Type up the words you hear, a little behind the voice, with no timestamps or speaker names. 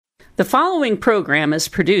The following program is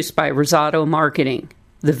produced by Rosado Marketing.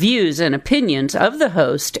 The views and opinions of the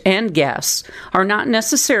host and guests are not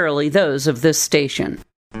necessarily those of this station.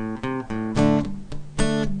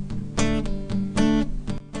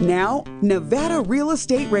 Now, Nevada Real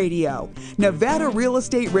Estate Radio. Nevada Real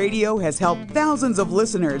Estate Radio has helped thousands of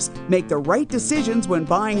listeners make the right decisions when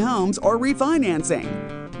buying homes or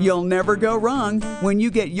refinancing. You'll never go wrong when you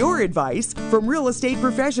get your advice from real estate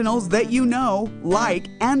professionals that you know, like,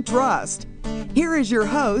 and trust. Here is your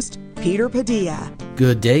host, Peter Padilla.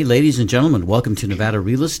 Good day, ladies and gentlemen. Welcome to Nevada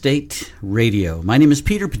Real Estate Radio. My name is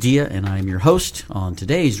Peter Padilla, and I'm your host on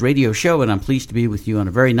today's radio show, and I'm pleased to be with you on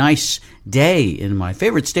a very nice day in my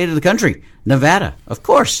favorite state of the country, Nevada. Of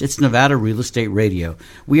course, it's Nevada Real Estate Radio.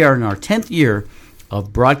 We are in our 10th year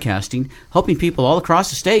of broadcasting, helping people all across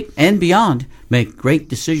the state and beyond make great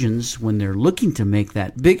decisions when they're looking to make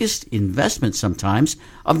that biggest investment sometimes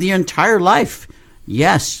of their entire life.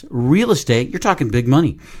 Yes, real estate, you're talking big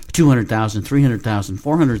money, $200,000, $300,000,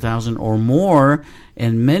 $400,000 or more,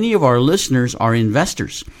 and many of our listeners are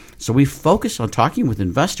investors. So we focus on talking with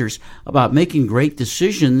investors about making great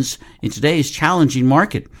decisions in today's challenging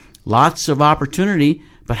market. Lots of opportunity,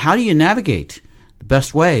 but how do you navigate? The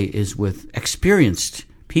best way is with experienced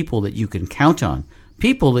people that you can count on,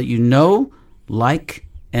 people that you know, like,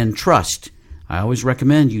 and trust. I always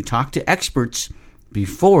recommend you talk to experts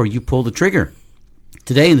before you pull the trigger.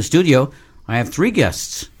 Today in the studio, I have three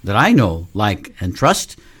guests that I know, like, and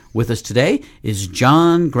trust. With us today is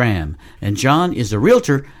John Graham, and John is a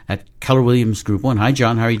realtor at Keller Williams Group 1. Hi,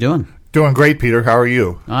 John. How are you doing? Doing great, Peter. How are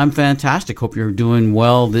you? I'm fantastic. Hope you're doing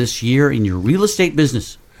well this year in your real estate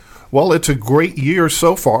business. Well, it's a great year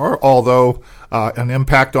so far, although an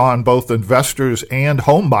impact on both investors and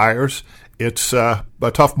home buyers. It's a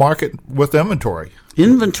tough market with inventory.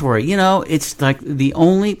 Inventory, it's like the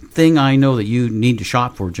only thing I know that you need to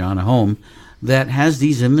shop for, John, a home that has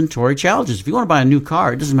these inventory challenges. If you want to buy a new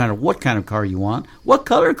car, it doesn't matter what kind of car you want, what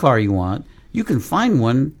color car you want, you can find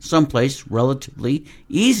one someplace relatively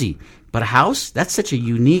easy. But a house, that's such a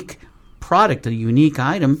unique product, a unique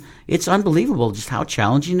item. It's unbelievable just how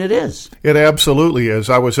challenging it is. It absolutely is.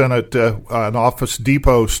 I was in at an Office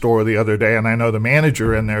Depot store the other day, and I know the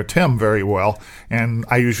manager in there, Tim, very well, and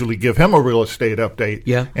I usually give him a real estate update.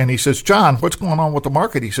 Yeah. And he says, John, what's going on with the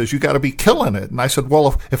market? He says, you got to be killing it. And I said,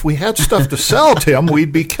 well, if we had stuff to sell, Tim,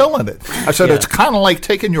 we'd be killing it. I said, It's kind of like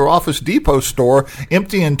taking your Office Depot store,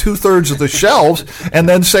 emptying 2/3 of the shelves, and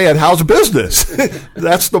then saying, how's business?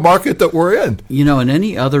 That's the market that we're in. In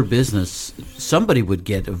any other business, somebody would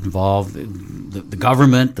get involved. The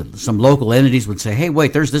government, some local entities would say, hey,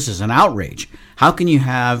 wait, this is an outrage. How can you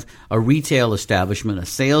have a retail establishment, a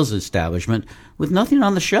sales establishment with nothing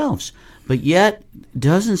on the shelves? But yet, it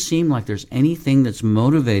doesn't seem like there's anything that's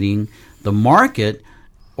motivating the market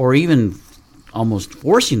or even almost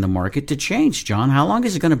forcing the market to change. John, how long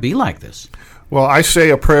is it going to be like this? Well, I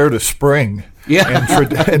say a prayer to spring. Yeah.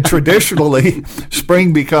 And traditionally,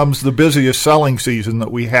 spring becomes the busiest selling season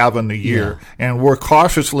that we have in the year. Yeah. And we're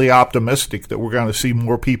cautiously optimistic that we're going to see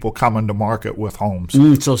more people coming to market with homes.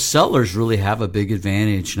 So sellers really have a big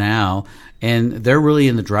advantage now, and they're really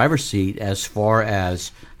in the driver's seat as far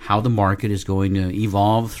as how the market is going to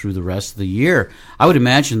evolve through the rest of the year. I would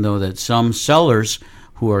imagine, though, that some sellers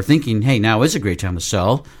who are thinking, hey, now is a great time to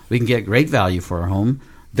sell, we can get great value for our home,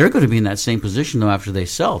 they're going to be in that same position, though, after they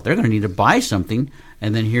sell. They're going to need to buy something,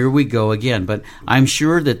 and then here we go again. But I'm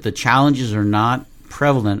sure that the challenges are not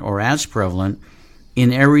prevalent or as prevalent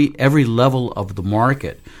in every level of the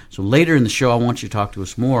market. So later in the show, I want you to talk to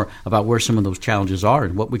us more about where some of those challenges are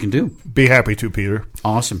and what we can do. Be happy to, Peter.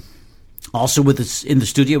 Awesome. Also with us in the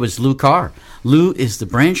studio is Lou Carr. Lou is the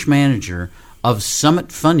branch manager of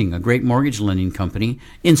Summit Funding, a great mortgage lending company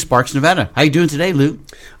in Sparks, Nevada. How you doing today, Lou?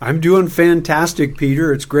 I'm doing fantastic,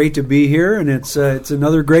 Peter. It's great to be here, and it's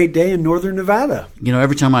another great day in northern Nevada.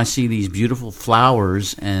 Every time I see these beautiful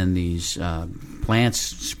flowers and these plants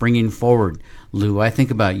springing forward, Lou, I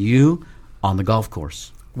think about you on the golf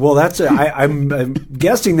course. Well, I'm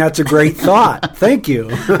guessing that's a great thought. Thank you.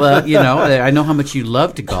 Well, I know how much you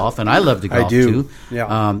love to golf, and I love to golf, I do. Too.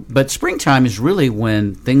 Yeah. But springtime is really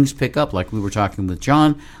when things pick up, like we were talking with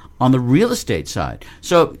John, on the real estate side.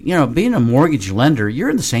 So, being a mortgage lender, you're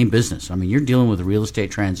in the same business. I mean, you're dealing with real estate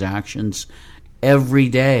transactions every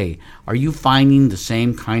day. Are you finding the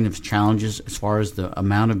same kind of challenges as far as the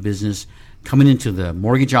amount of business coming into the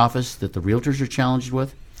mortgage office that the realtors are challenged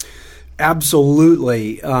with?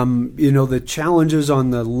 Absolutely. The challenges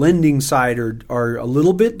on the lending side are a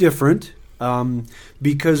little bit different.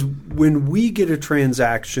 because when we get a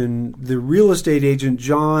transaction, the real estate agent,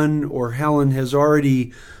 John or Helen, has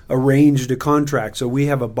already arranged a contract. So we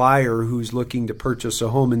have a buyer who's looking to purchase a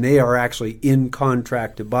home, and they are actually in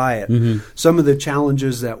contract to buy it. Mm-hmm. Some of the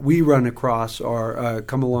challenges that we run across are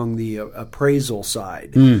come along the appraisal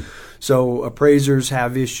side. So appraisers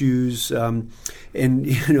have issues, and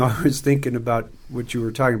I was thinking about what you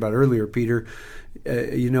were talking about earlier, Peter.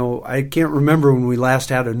 I can't remember when we last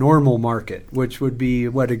had a normal market, which would be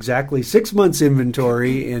exactly 6 months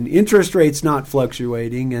inventory and interest rates not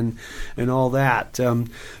fluctuating and all that.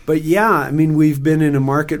 But yeah, we've been in a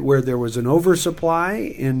market where there was an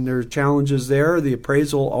oversupply and there are challenges there. The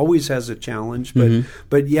appraisal always has a challenge,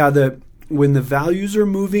 but yeah, when the values are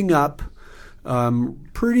moving up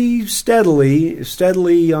pretty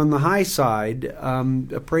steadily on the high side,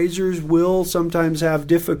 appraisers will sometimes have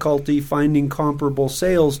difficulty finding comparable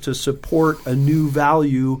sales to support a new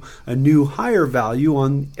higher value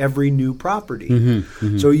on every new property.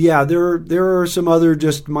 So yeah, there are some other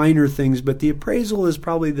just minor things, but the appraisal is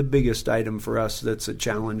probably the biggest item for us that's a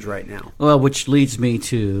challenge right now. Well, which leads me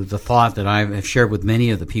to the thought that I have shared with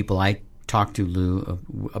many of the people I talk to, Lou,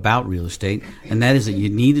 about real estate, and that is that you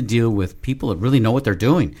need to deal with people that really know what they're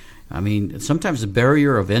doing. Sometimes the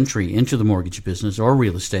barrier of entry into the mortgage business or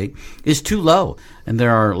real estate is too low, and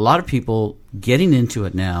there are a lot of people getting into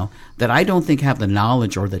it now that I don't think have the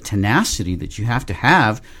knowledge or the tenacity that you have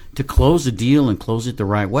to close a deal and close it the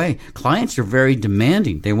right way. Clients are very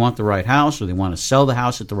demanding. They want the right house, or they want to sell the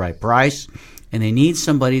house at the right price, and they need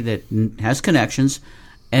somebody that has connections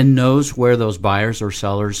and knows where those buyers or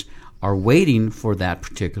sellers are waiting for that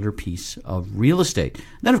particular piece of real estate.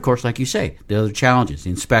 Then, of course, like you say, the other challenges, the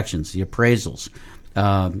inspections, the appraisals,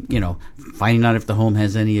 finding out if the home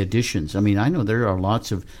has any additions. I know there are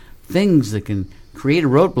lots of things that can create a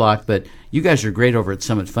roadblock, but you guys are great over at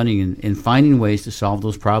Summit Funding in finding ways to solve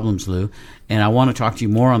those problems, Lou. And I want to talk to you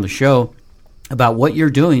more on the show about what you're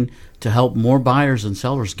doing to help more buyers and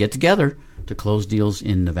sellers get together to close deals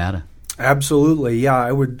in Nevada. Absolutely. Yeah,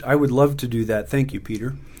 I would love to do that. Thank you,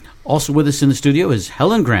 Peter. Also with us in the studio is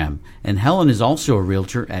Helen Graham, and Helen is also a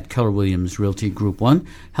realtor at Keller Williams Realty Group 1.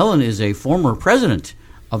 Helen is a former president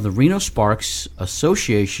of the Reno Sparks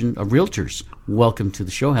Association of Realtors. Welcome to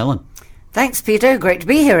the show, Helen. Thanks, Peter. Great to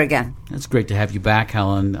be here again. It's great to have you back,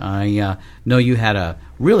 Helen. I know you had a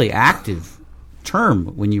really active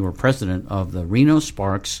term when you were president of the Reno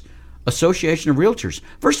Sparks Association of Realtors.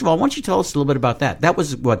 First of all, why don't you tell us a little bit about that? That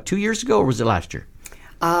was, 2 years ago, or was it last year?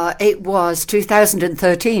 It was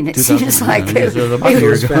 2013. It seems like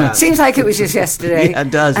seems like it was just yesterday. Yeah,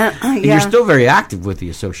 it does. And you're still very active with the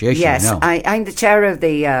association. Yes, I know. I'm the chair of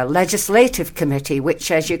the legislative committee,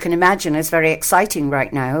 which, as you can imagine, is very exciting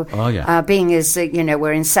right now. Oh yeah. Being as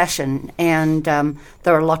we're in session, and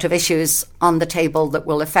there are a lot of issues on the table that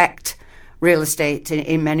will affect real estate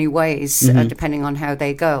in many ways, depending on how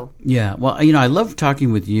they go. Yeah, well, I love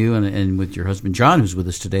talking with you and with your husband, John, who's with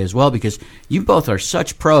us today as well, because you both are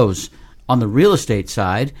such pros on the real estate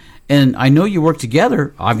side, and I know you work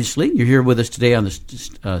together, obviously. You're here with us today in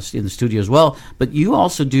the studio as well, but you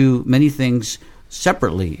also do many things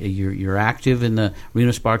separately. You're active in the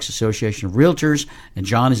Reno Sparks Association of Realtors, and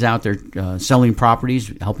John is out there selling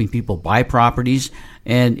properties, helping people buy properties.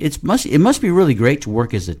 And it must be really great to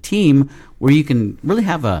work as a team where you can really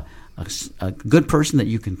have a good person that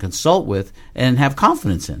you can consult with and have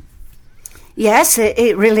confidence in. Yes,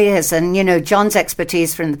 it really is. And, John's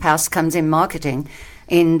expertise from the past comes in marketing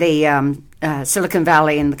in the Silicon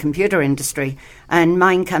Valley in the computer industry, and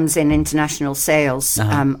mine comes in international sales,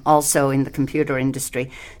 also in the computer industry.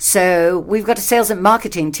 So we've got a sales and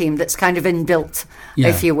marketing team that's kind of inbuilt,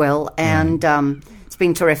 if you will, and it's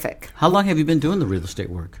been terrific. How long have you been doing the real estate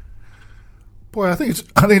work? Boy, I think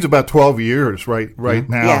it's about 12 years right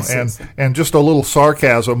now. Yes, and just a little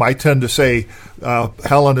sarcasm, I tend to say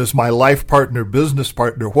Helen is my life partner, business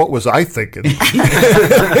partner. What was I thinking?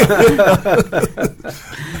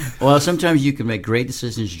 Well, sometimes you can make great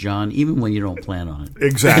decisions, John, even when you don't plan on it.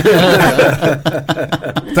 Exactly.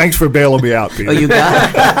 Thanks for bailing me out, Peter. Oh, you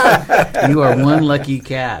got it. You are one lucky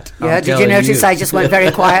cat. Yeah, did you notice I just went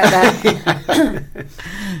very quiet there?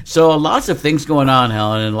 So lots of things going on,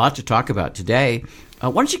 Helen, and a lot to talk about today.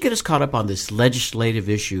 Why don't you get us caught up on this legislative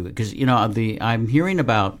issue? Because, I'm hearing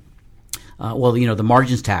about, the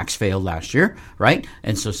margins tax failed last year, right?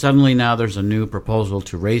 And so suddenly now there's a new proposal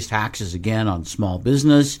to raise taxes again on small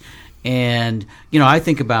business. And, I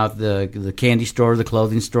think about the candy store, the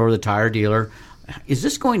clothing store, the tire dealer. Is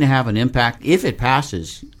this going to have an impact, if it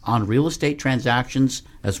passes, on real estate transactions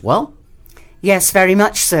as well? Yes, very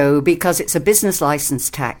much so, because it's a business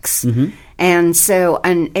license tax. And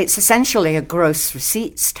it's essentially a gross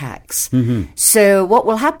receipts tax. So what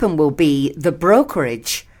will happen will be the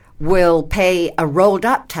brokerage will pay a rolled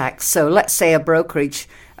up tax. So let's say a brokerage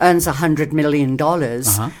earns $100 million,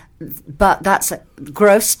 but that's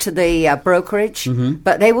gross to the brokerage,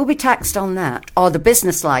 but they will be taxed on that, or the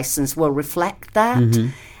business license will reflect that.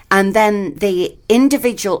 And then the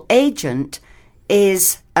individual agent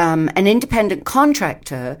is an independent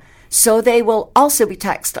contractor, so they will also be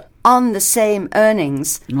taxed on the same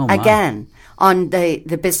earnings again on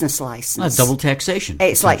the business license. Double taxation.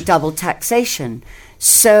 It's like double taxation.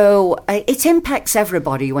 So it impacts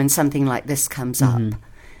everybody when something like this comes up.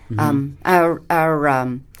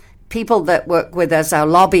 Our people that work with us, our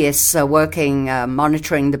lobbyists, are working,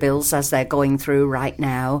 monitoring the bills as they're going through right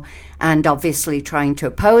now, and obviously trying to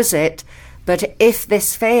oppose it. But if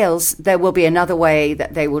this fails, there will be another way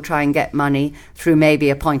that they will try and get money through maybe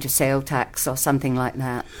a point-of-sale tax or something like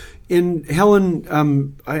that. And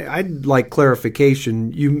Helen, I'd like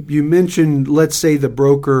clarification. You mentioned, let's say the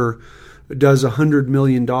broker does $100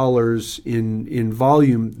 million in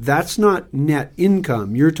volume. That's not net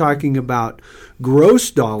income. You're talking about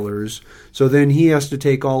gross dollars. So then he has to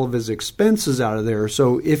take all of his expenses out of there.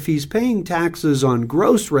 So if he's paying taxes on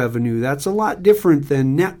gross revenue, that's a lot different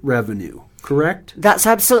than net revenue. Correct? That's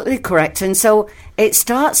absolutely correct. And so it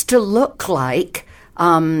starts to look like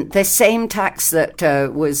the same tax that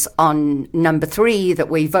was on number 3 that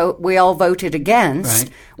we all voted against,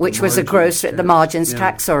 which was the margins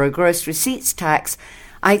tax or a gross receipts tax.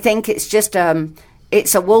 I think it's just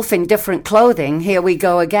it's a wolf in different clothing. Here we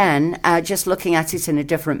go again, just looking at it in a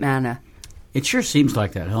different manner. It sure seems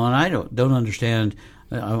like that, Helen. I don't understand.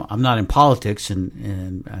 I'm not in politics,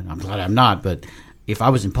 and I'm glad I'm not, but if I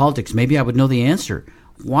was in politics, maybe I would know the answer.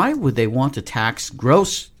 Why would they want to tax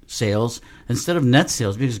gross sales instead of net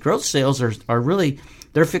sales? Because gross sales are really,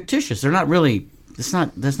 they're fictitious. They're not really, that's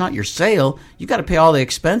not your sale. You got to pay all the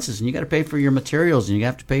expenses, and you got to pay for your materials, and you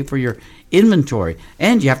have to pay for your inventory,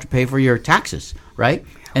 and you have to pay for your taxes, right?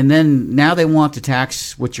 And then now they want to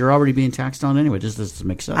tax what you're already being taxed on anyway. Does this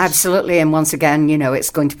make sense? Absolutely. And once again, it's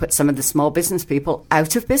going to put some of the small business people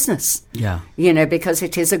out of business. Yeah. Because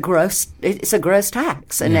it's a gross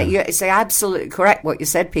tax. And it's absolutely correct what you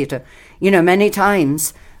said, Peter. Many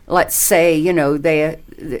times, let's say,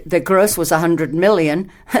 the gross was $100 million,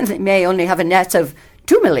 and they may only have a net of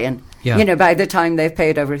 $2 million. Yeah. By the time they've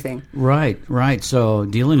paid everything. Right. So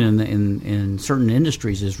dealing in certain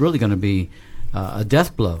industries is really going to be a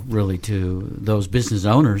death blow, really, to those business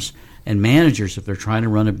owners and managers if they're trying to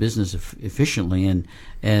run a business efficiently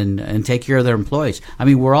and take care of their employees. I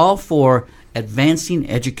mean, we're all for advancing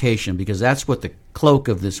education because that's what the cloak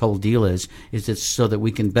of this whole deal is it's so that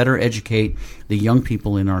we can better educate the young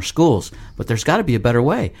people in our schools. But there's got to be a better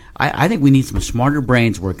way. I think we need some smarter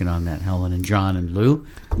brains working on that, Helen and John and Lou.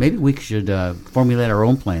 Maybe we should formulate our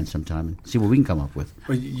own plan sometime and see what we can come up with.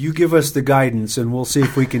 Well, you give us the guidance, and we'll see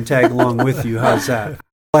if we can tag along with you. How's that?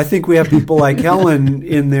 I think we have people like Helen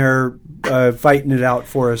in there fighting it out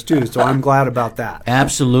for us, too, so I'm glad about that.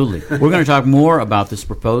 Absolutely. We're going to talk more about this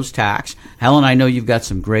proposed tax. Helen, I know you've got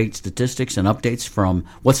some great statistics and updates from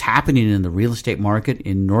what's happening in the real estate market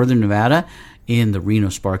in northern Nevada, in the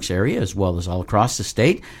Reno-Sparks area, as well as all across the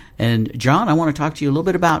state. And, John, I want to talk to you a little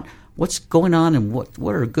bit about what's going on and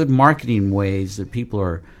what are good marketing ways that people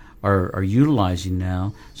are utilizing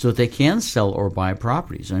now so that they can sell or buy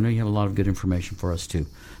properties. I know you have a lot of good information for us, too.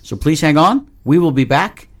 So please hang on. We will be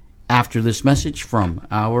back after this message from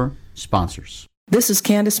our sponsors. This is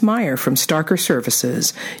Candace Meyer from Starker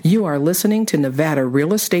Services. You are listening to Nevada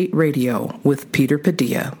Real Estate Radio with Peter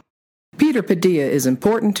Padilla. Peter Padilla is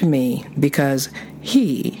important to me because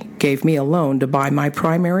he gave me a loan to buy my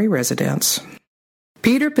primary residence.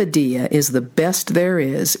 Peter Padilla is the best there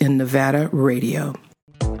is in Nevada radio.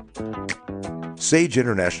 Sage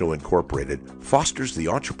International Incorporated fosters the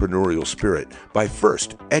entrepreneurial spirit by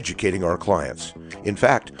first educating our clients. In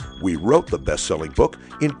fact, we wrote the best-selling book,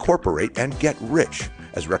 Incorporate and Get Rich,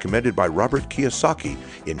 as recommended by Robert Kiyosaki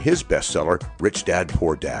in his bestseller, Rich Dad,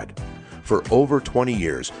 Poor Dad. For over 20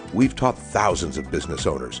 years, we've taught thousands of business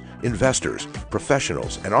owners, investors,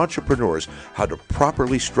 professionals, and entrepreneurs how to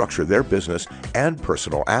properly structure their business and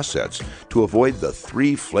personal assets to avoid the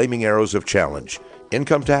 3 flaming arrows of challenge: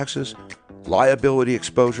 income taxes, liability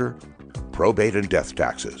exposure, probate, and death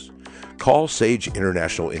taxes. Call Sage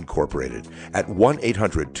International Incorporated at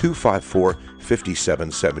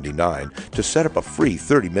 1-800-254-5779 to set up a free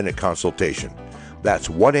 30-minute consultation. That's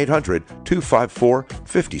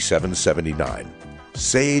 1-800-254-5779.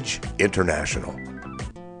 Sage International.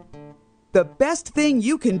 The best thing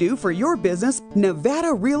you can do for your business,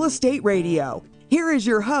 Nevada Real Estate Radio. Here is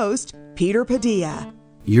your host, Peter Padilla.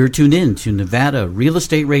 You're tuned in to Nevada Real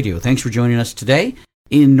Estate Radio. Thanks for joining us today.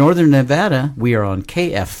 In Northern Nevada, we are on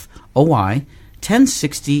KFOI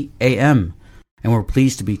 1060 AM. And we're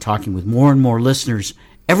pleased to be talking with more and more listeners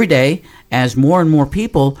every day as more and more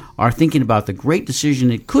people are thinking about the great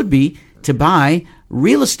decision it could be to buy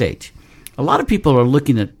real estate. A lot of people are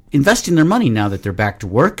looking at investing their money now that they're back to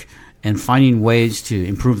work and finding ways to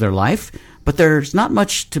improve their life. But there's not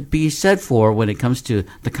much to be said for when it comes to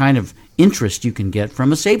the kind of interest you can get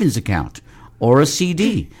from a savings account or a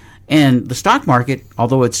CD. And the stock market,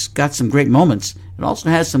 although it's got some great moments, it also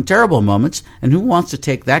has some terrible moments. And who wants to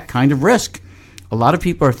take that kind of risk? A lot of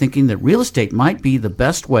people are thinking that real estate might be the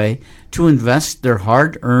best way to invest their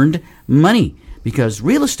hard-earned money because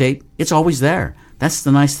real estate, it's always there. That's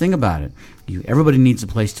the nice thing about it. Everybody needs a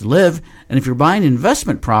place to live, and if you're buying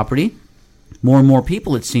investment property, more and more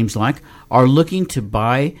people, it seems like, are looking to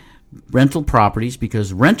buy rental properties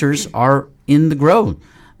because renters are in the growth.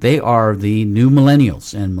 They are the new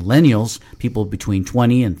millennials, and millennials, people between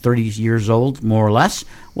 20 and 30 years old, more or less,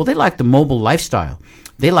 well, they like the mobile lifestyle.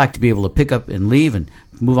 They like to be able to pick up and leave and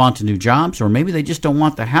move on to new jobs, or maybe they just don't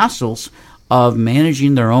want the hassles of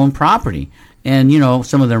managing their own property. And,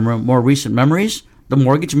 some of their more recent memories, the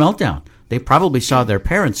mortgage meltdown. They probably saw their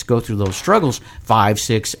parents go through those struggles 5,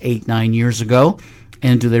 6, 8, 9 years ago.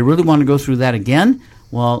 And do they really want to go through that again?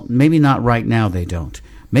 Well, maybe not right now they don't.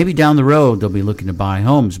 Maybe down the road they'll be looking to buy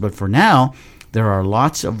homes. But for now, there are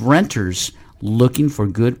lots of renters looking for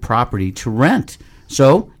good property to rent.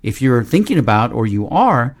 So if you're thinking about, or you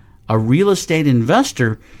are, a real estate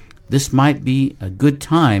investor, this might be a good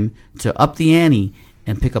time to up the ante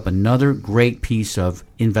and pick up another great piece of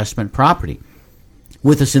investment property.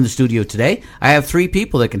 With us in the studio today, I have 3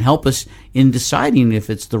 people that can help us in deciding if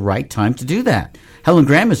it's the right time to do that. Helen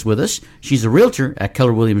Graham is with us. She's a realtor at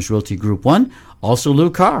Keller Williams Realty Group 1. Also, Lou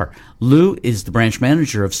Carr. Lou is the branch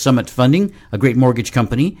manager of Summit Funding, a great mortgage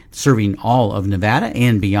company serving all of Nevada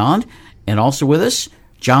and beyond. And also with us,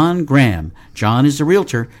 John Graham. John is a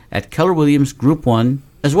realtor at Keller Williams Group 1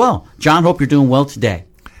 as well. John, hope you're doing well today.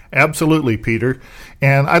 Absolutely, Peter.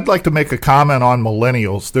 And I'd like to make a comment on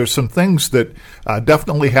millennials. There's some things that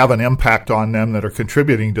definitely have an impact on them that are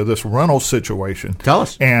contributing to this rental situation. Tell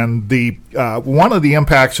us. And the one of the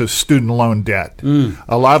impacts is student loan debt.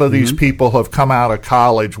 A lot of these people have come out of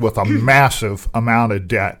college with a massive amount of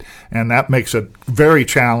debt, and that makes it very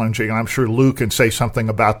challenging. I'm sure Lou can say something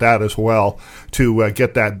about that as well to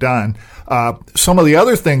get that done. Some of the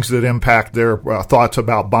other things that impact their thoughts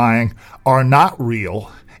about buying are not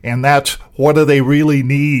real. And that's, what do they really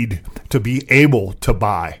need to be able to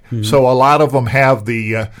buy? Mm-hmm. So a lot of them have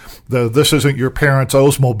the this isn't your parents'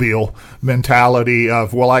 Oldsmobile mentality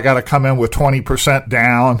of, well, I got to come in with 20%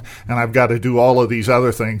 down and I've got to do all of these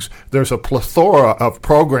other things. There's a plethora of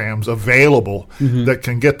programs available that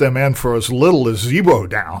can get them in for as little as 0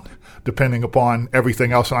 down, depending upon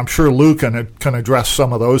everything else. And I'm sure Lou can address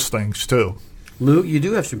some of those things too. Lou, you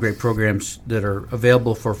do have some great programs that are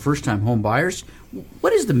available for first-time home buyers.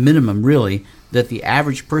 What is the minimum, really, that the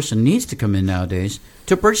average person needs to come in nowadays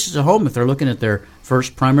to purchase a home if they're looking at their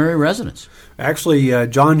first primary residence? Actually,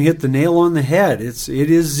 John hit the nail on the head. It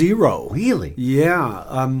is 0. Really?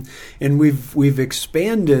 Yeah, and we've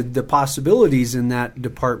expanded the possibilities in that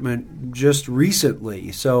department just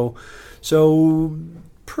recently. So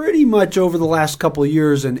pretty much over the last couple of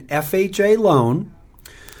years, an FHA loan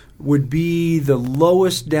would be the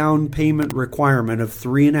lowest down payment requirement of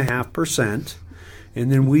 3.5%. And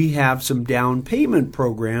then we have some down payment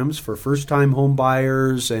programs for first-time home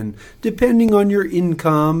buyers, and depending on your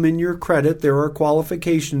income and your credit, there are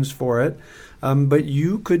qualifications for it. But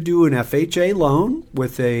you could do an FHA loan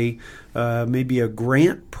with maybe a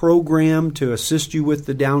grant program to assist you with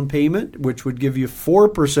the down payment, which would give you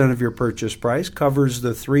 4% of your purchase price, covers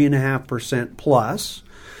the 3.5% plus.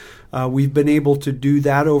 We've been able to do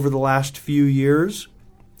that over the last few years.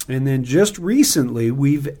 And then just recently,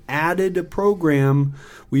 we've added a program.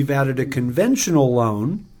 We've added a conventional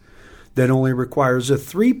loan that only requires a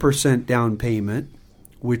 3% down payment,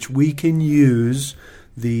 which we can use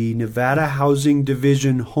the Nevada Housing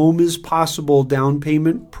Division Home is Possible down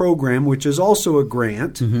payment program, which is also a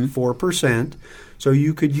grant, 4%. So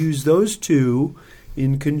you could use those two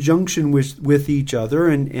in conjunction with each other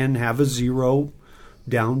and have a 0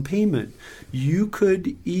 down payment. You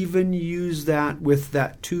could even use that with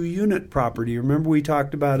that 2-unit property. Remember we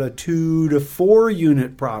talked about a 2 to 4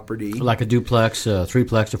 unit property, like a duplex, a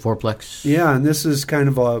 3-plex, a 4-plex. Yeah, and this is kind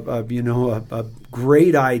of a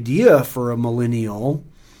great idea for a millennial.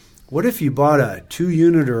 What if you bought a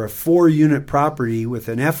 2-unit or a 4-unit property with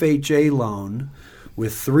an FHA loan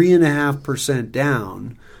with 3.5%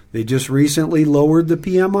 down. They just recently lowered the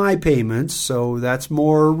PMI payments, so that's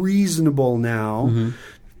more reasonable now. Mm-hmm.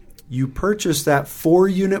 You purchase that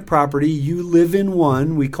 4-unit property. You live in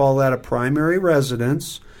one. We call that a primary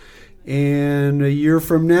residence. And a year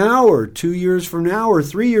from now or 2 years from now or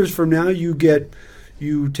 3 years from now, you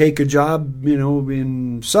take a job,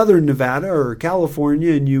 in southern Nevada or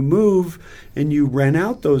California, and you move and you rent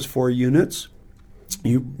out those 4 units.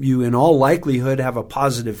 You in all likelihood have a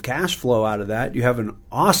positive cash flow out of that. You have an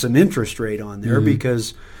awesome interest rate on there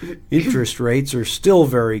because interest rates are still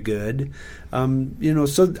very good.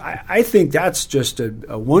 So I think that's just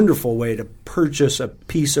a wonderful way to purchase a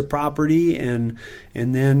piece of property, and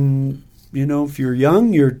then if you're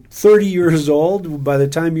young, you're 30 years old. By the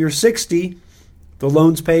time you're 60, the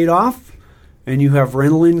loan's paid off, and you have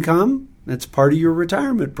rental income. That's part of your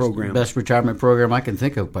retirement program. Best retirement program I can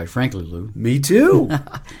think of, quite frankly, Lou. Me too.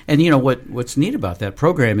 And what's neat about that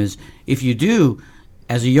program is if you do,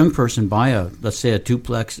 as a young person, buy let's say a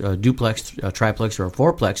duplex, a triplex, or a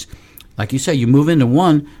fourplex, like you say, you move into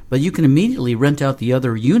one, but you can immediately rent out the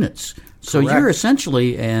other units. So Correct. You're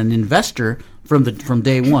essentially an investor from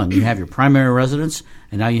day one. You have your primary residence,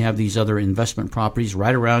 and now you have these other investment properties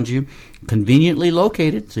right around you, conveniently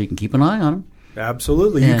located, so you can keep an eye on them.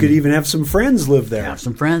 Absolutely. And you could even have some friends live there. Have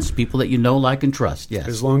some friends, people that you know, like, and trust, yes.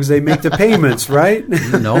 As long as they make the payments, right?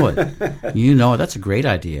 You know it. You know it. That's a great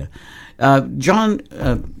idea. John,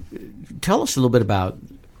 tell us a little bit about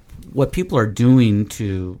what people are doing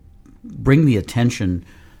to bring the attention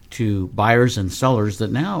to buyers and sellers that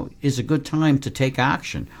now is a good time to take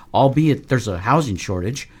action, albeit there's a housing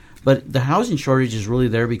shortage. But the housing shortage is really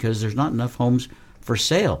there because there's not enough homes for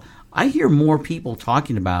sale. I hear more people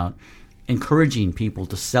talking about encouraging people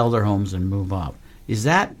to sell their homes and move up. Is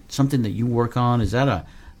that something that you work on? Is that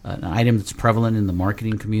an item that's prevalent in the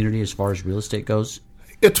marketing community as far as real estate goes?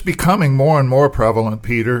 It's becoming more and more prevalent,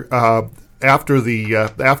 Peter. After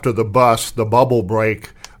the bust, the bubble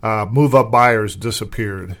break, move-up buyers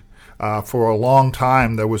disappeared. For a long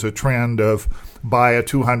time, there was a trend of buy a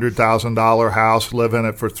 $200,000 house, live in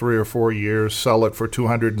it for 3 or 4 years, sell it for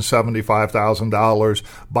 $275,000,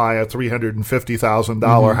 buy a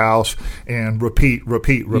 $350,000 house, and repeat.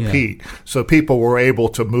 Yeah. So people were able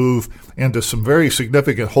to move into some very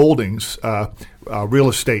significant holdings, real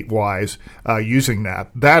estate-wise, using that.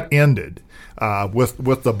 That ended.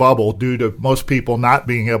 With the bubble, due to most people not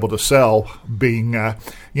being able to sell, being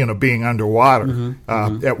underwater.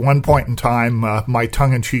 At one point in time, my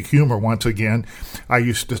tongue-in-cheek humor once again, I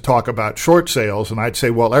used to talk about short sales, and I'd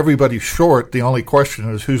say, well, everybody's short. The only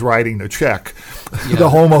question is who's writing the check, the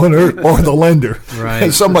homeowner or the lender.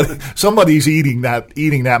 Right. Somebody's eating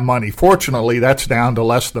that money. Fortunately, that's down to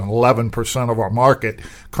less than 11% of our market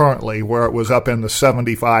currently, where it was up in the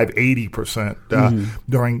 75-80%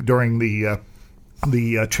 during the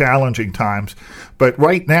challenging times. But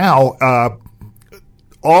right now,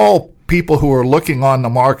 all people who are looking on the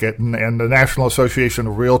market, and the National Association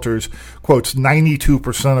of Realtors quotes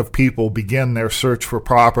 92% of people begin their search for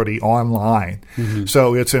property online.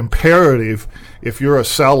 So it's imperative, if you're a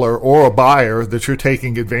seller or a buyer, that you're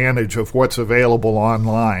taking advantage of what's available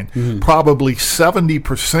online. Probably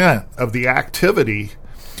 70% of the activity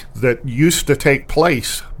that used to take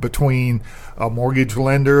place between a mortgage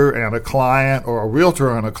lender and a client, or a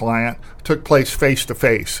realtor and a client, took place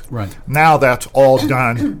face-to-face. Right. Now that's all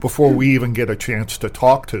done before we even get a chance to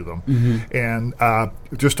talk to them. And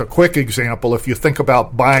just a quick example, if you think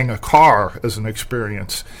about buying a car as an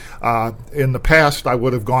experience, in the past I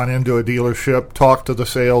would have gone into a dealership, talked to the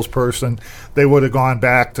salesperson. They would have gone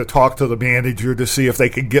back to talk to the manager to see if they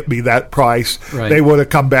could get me that price. Right. They would have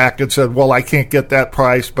come back and said, well, I can't get that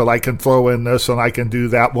price, but I can throw in this and I can do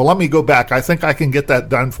that. Well, let me go back. I think I can get that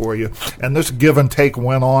done for you. And this give and take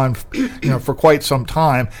went on for quite some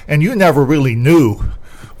time, and you never really knew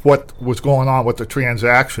what was going on with the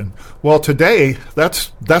transaction. Well, today,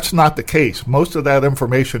 that's not the case. Most of that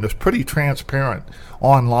information is pretty transparent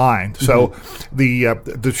online. So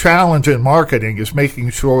the challenge in marketing is making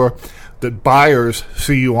sure that buyers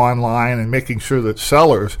see you online, and making sure that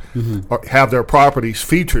sellers have their properties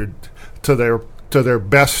featured to their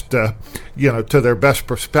best to their best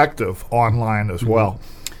perspective online as well.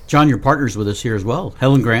 John, your partner's with us here as well,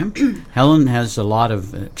 Helen Graham. Helen has a lot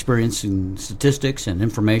of experience in statistics and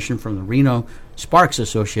information from the Reno Sparks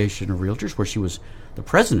Association of Realtors, where she was the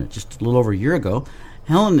president just a little over a year ago.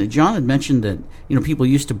 Helen, John had mentioned that people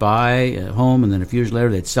used to buy a home, and then a few years later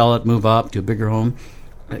they'd sell it, move up to a bigger home.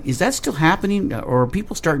 Is that still happening, or are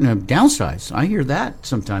people starting to downsize? I hear that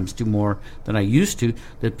sometimes do more than I used to.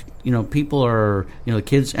 That people are the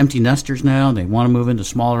kids empty nesters now, and they want to move into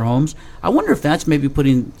smaller homes. I wonder if that's maybe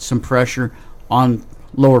putting some pressure on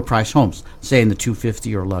lower price homes, say in the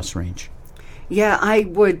 $250,000 or less range. Yeah, I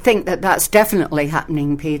would think that that's definitely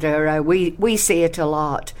happening, Peter. We see it a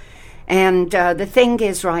lot, and the thing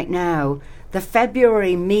is, right now, the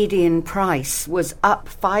February median price was up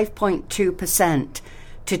 5.2%.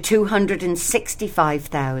 to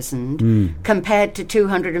 $265,000 compared to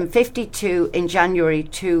 $252,000 in January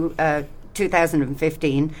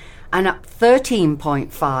 2015, and up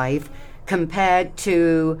 13.5% compared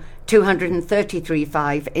to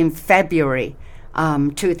 $233,500 in February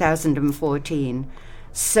 2014.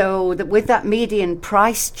 So with that median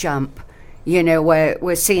price jump,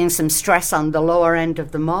 we're seeing some stress on the lower end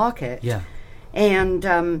of the market. Yeah,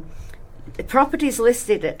 and properties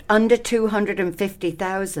listed at under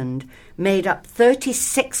 $250,000 made up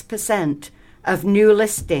 36% of new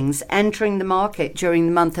listings entering the market during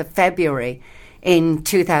the month of February in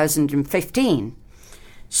 2015.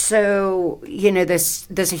 So,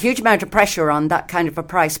 there's a huge amount of pressure on that kind of a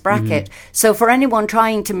price bracket. So for anyone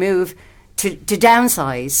trying to move to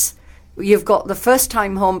downsize, you've got the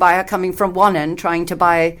first-time home buyer coming from one end trying to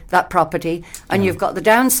buy that property, and you've got the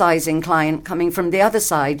downsizing client coming from the other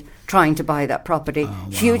side trying to buy that property. Wow.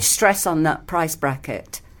 Huge stress on that price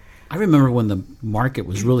bracket. I remember when the market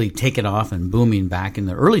was really taking off and booming back in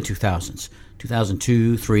the early 2000s,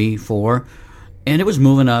 2002, 3, 4, and it was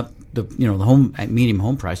moving up. The medium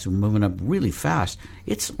home prices were moving up really fast.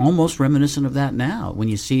 It's almost reminiscent of that now when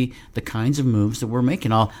you see the kinds of moves that we're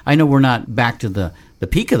making. I know we're not back to the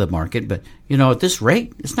peak of the market, but at this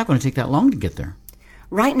rate, it's not going to take that long to get there.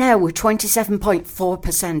 Right now, we're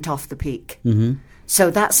 27.4% off the peak. Mm-hmm. So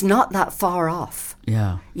that's not that far off.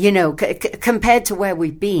 Yeah. Compared to where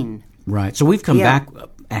we've been. Right. So we've come back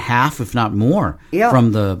a half, if not more,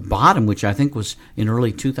 from the bottom, which I think was in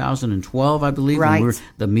early 2012, I believe. Right. When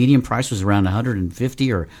the median price was around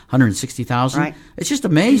 $150,000 or $160,000. Right. It's just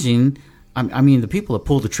amazing. I mean, the people that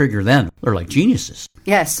pulled the trigger then are like geniuses.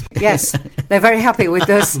 Yes. They're very happy with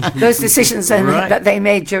those decisions that they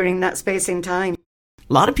made during that space in time.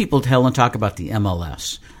 A lot of people tell and talk about the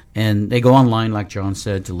MLS, and they go online, like John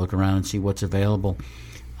said, to look around and see what's available.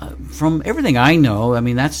 From everything I know, I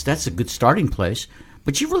mean, that's a good starting place.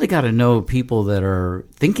 But you really got to know people that are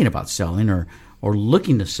thinking about selling or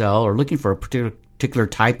looking to sell or looking for a particular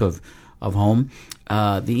type of home.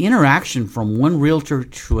 The interaction from one realtor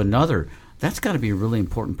to another, that's got to be a really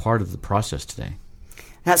important part of the process today.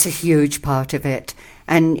 That's a huge part of it.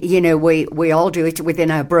 And, we all do it within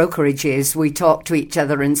our brokerages. We talk to each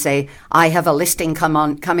other and say, I have a listing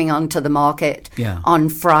coming onto the market on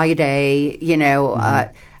Friday,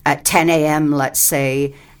 at 10 a.m., let's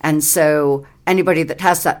say. And so anybody that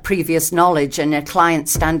has that previous knowledge and a client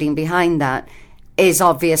standing behind that is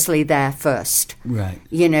obviously there first. Right.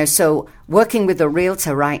 So working with a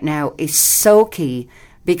realtor right now is so key,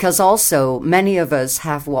 because also many of us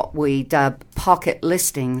have what we dub pocket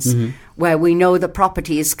listings, where we know the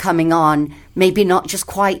property is coming on, maybe not just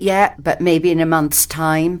quite yet, but maybe in a month's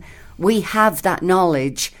time. We have that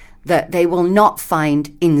knowledge that they will not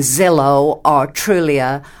find in Zillow or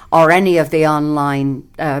Trulia or any of the online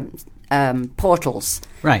portals.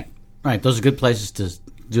 Right. Those are good places to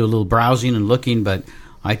do a little browsing and looking, but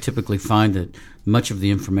I typically find that much of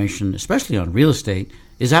the information, especially on real estate,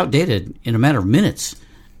 is outdated in a matter of minutes.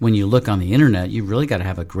 When you look on the internet, you really got to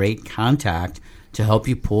have a great contact to help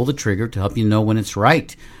you pull the trigger, to help you know when it's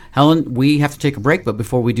right. Helen, we have to take a break, but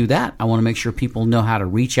before we do that, I want to make sure people know how to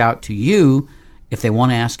reach out to you if they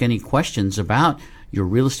want to ask any questions about your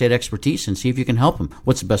real estate expertise and see if you can help them.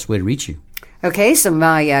 What's the best way to reach you? Okay, so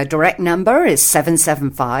my direct number is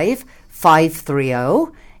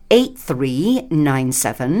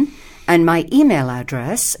 775-530-8397, and my email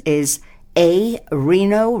address is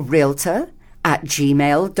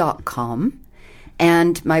arenorealtor@gmail.com,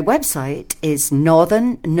 and my website is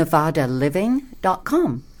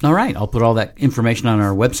northernnevadaliving.com. All right, I'll put all that information on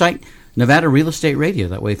our website, Nevada Real Estate Radio.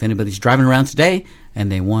 That way, if anybody's driving around today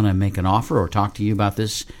and they want to make an offer or talk to you about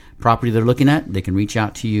this property they're looking at, they can reach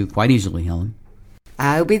out to you quite easily, Helen.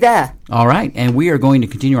 I'll be there. All right, and we are going to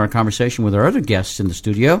continue our conversation with our other guests in the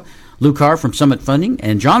studio, Lou Carr from Summit Funding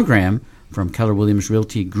and John Graham from Keller Williams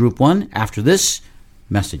Realty Group 1 after this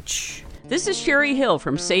message. This is Sherry Hill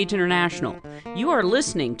from Sage International. You are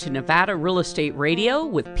listening to Nevada Real Estate Radio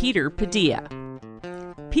with Peter Padilla.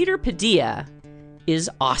 Peter Padilla is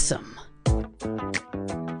awesome.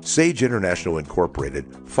 Sage International Incorporated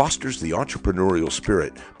fosters the entrepreneurial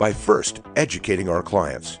spirit by first educating our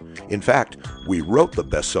clients. In fact, we wrote the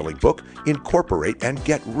best-selling book, Incorporate and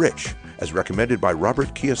Get Rich, as recommended by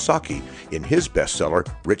Robert Kiyosaki in his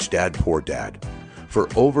bestseller, Rich Dad, Poor Dad. For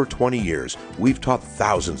over 20 years, we've taught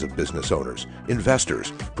thousands of business owners,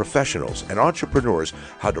 investors, professionals, and entrepreneurs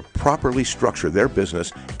how to properly structure their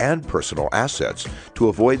business and personal assets to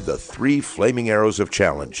avoid the 3 flaming arrows of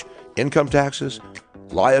challenge: income taxes,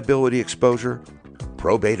 liability exposure,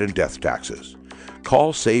 probate, and death taxes.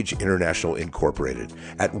 Call Sage International Incorporated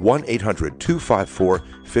at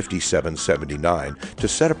 1-800-254-5779 to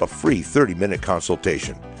set up a free 30-minute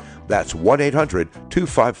consultation. That's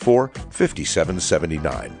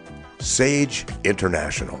 1-800-254-5779. Sage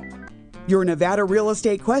International. Your Nevada real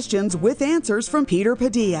estate questions with answers from Peter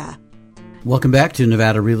Padilla. Welcome back to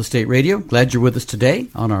Nevada Real Estate Radio. Glad you're with us today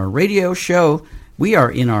on our radio show. We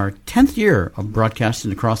are in our 10th year of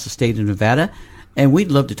broadcasting across the state of Nevada, and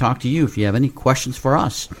we'd love to talk to you if you have any questions for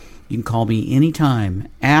us. You can call me anytime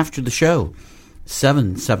after the show,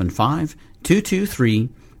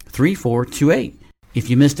 775-223-3428. If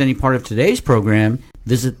you missed any part of today's program,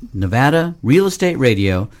 visit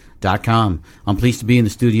NevadaRealEstateRadio.com. I'm pleased to be in the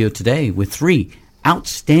studio today with 3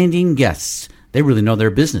 outstanding guests. They really know their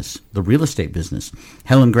business, the real estate business.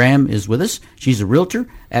 Helen Graham is with us. She's a realtor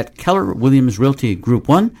at Keller Williams Realty Group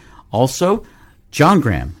 1. Also, John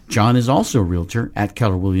Graham. John is also a realtor at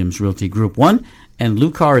Keller Williams Realty Group 1. And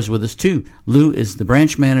Lou Carr is with us too. Lou is the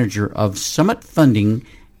branch manager of Summit Funding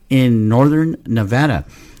in Northern Nevada.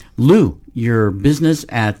 Lou, your business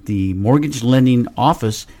at the mortgage lending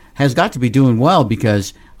office has got to be doing well,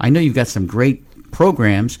 because I know you've got some great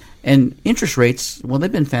programs, and interest rates, well,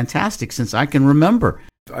 they've been fantastic since I can remember.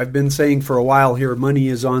 I've been saying for a while here, money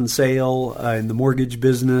is on sale in the mortgage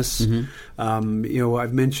business. Mm-hmm.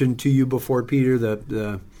 I've mentioned to you before, Peter,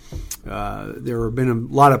 there have been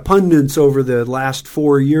a lot of pundits over the last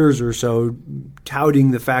 4 years or so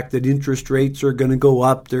touting the fact that interest rates are going to go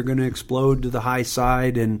up, they're going to explode to the high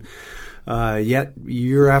side, and yet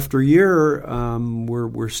year after year,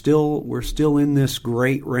 we're still in this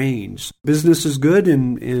great range. Business is good,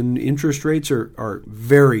 and interest rates are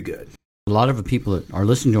very good. A lot of the people that are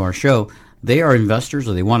listening to our show, they are investors,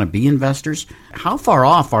 or they want to be investors. How far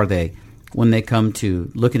off are they when they come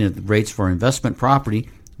to looking at the rates for investment property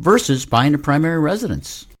versus buying a primary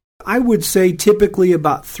residence? I would say typically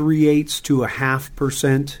about 3/8 to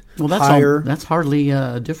 0.5% higher. That's hardly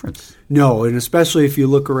a difference. No, and especially if you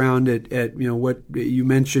look around at what you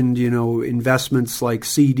mentioned, investments like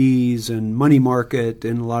CDs and money market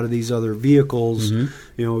and a lot of these other vehicles.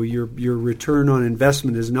 Mm-hmm. Your return on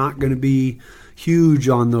investment is not going to be huge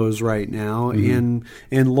on those right now. Mm-hmm.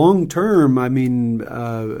 And long term,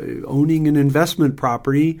 owning an investment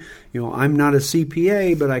property, I'm not a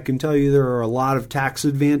CPA, but I can tell you there are a lot of tax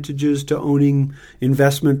advantages to owning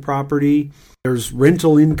investment property. There's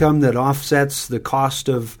rental income that offsets the cost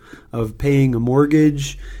of paying a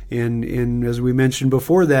mortgage, and as we mentioned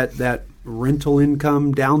before, that rental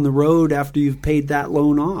income down the road after you've paid that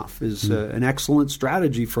loan off is an excellent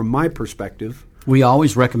strategy from my perspective. We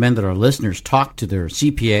always recommend that our listeners talk to their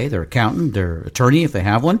CPA, their accountant, their attorney, if they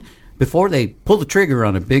have one, before they pull the trigger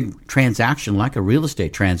on a big transaction like a real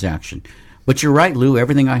estate transaction. But you're right, Lou.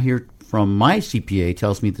 Everything I hear from my CPA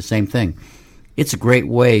tells me the same thing. It's a great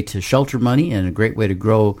way to shelter money and a great way to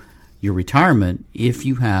grow your retirement if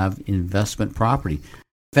you have investment property.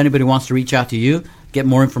 If anybody wants to reach out to you, get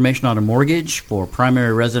more information on a mortgage for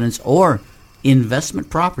primary residence or investment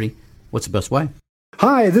property, what's the best way?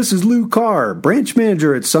 Hi, this is Lou Carr, branch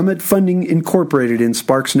manager at Summit Funding Incorporated in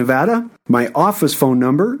Sparks, Nevada. My office phone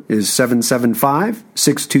number is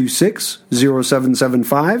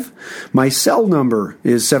 775-626-0775. My cell number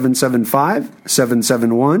is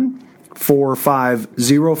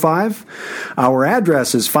 775-771-4505. Our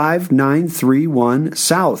address is 5931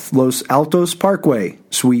 South Los Altos Parkway,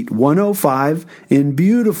 Suite 105 in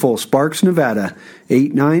beautiful Sparks, Nevada,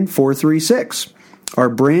 89436. Our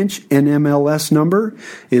branch NMLS number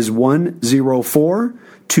is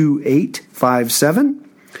 1042857.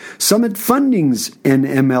 Summit Funding's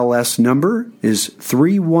NMLS number is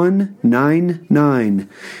 3199.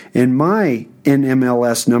 And my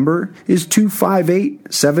NMLS number is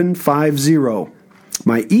 258750.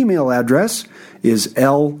 My email address is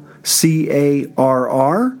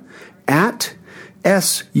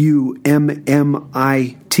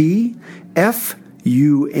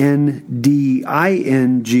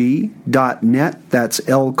That's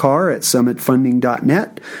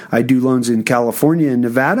lcar@summitfunding.net. I do loans in California and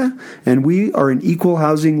Nevada, and we are an equal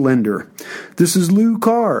housing lender. This is Lou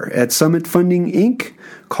Carr at Summit Funding, Inc.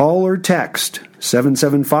 Call or text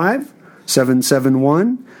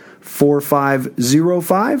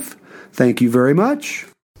 775-771-4505. Thank you very much.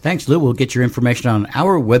 Thanks, Lou. We'll get your information on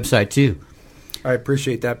our website, too. I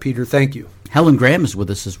appreciate that, Peter. Thank you. Helen Graham is with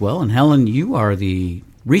us as well. And Helen, you are the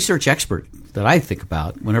research expert that I think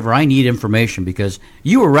about whenever I need information, because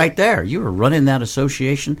you were right there. You were running that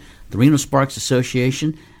association, the Reno Sparks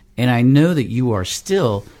Association, and I know that you are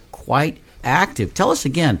still quite active. Tell us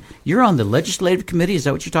again, you're on the legislative committee. Is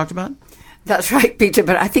that what you talked about? That's right, Peter,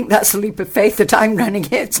 but I think that's a leap of faith that I'm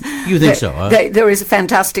running it. You think so? There is a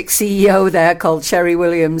fantastic CEO there called Sherry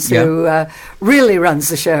Williams who really runs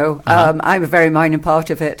the show. I'm a very minor part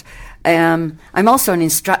of it. I'm also an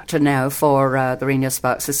instructor now for the Reno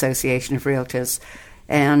Sparks Association of Realtors,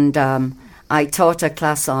 and I taught a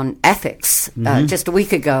class on ethics just a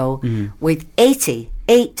week ago with 80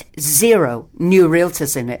 new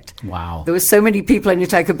realtors in it. Wow. There were so many people in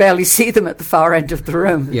it, I could barely see them at the far end of the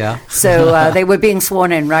room. Yeah. So they were being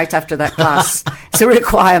sworn in right after that class. It's a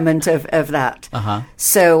requirement of that.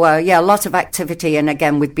 So, a lot of activity. And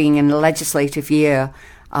again, with being in the legislative year,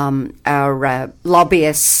 our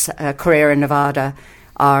lobbyists' career in Nevada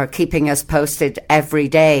are keeping us posted every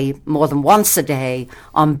day, more than once a day,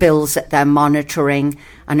 on bills that they're monitoring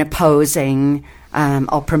and opposing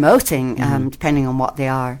or promoting, depending on what they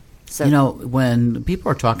are. So, when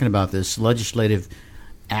people are talking about this legislative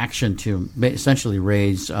action to essentially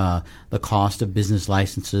raise the cost of business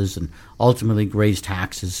licenses and ultimately raise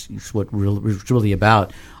taxes, is what it's really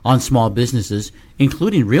about, on small businesses,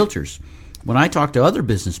 including realtors. When I talk to other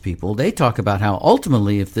business people, they talk about how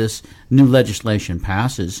ultimately, if this new legislation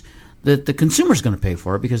passes, that the consumer's going to pay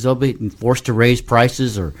for it because they'll be forced to raise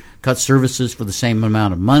prices or cut services for the same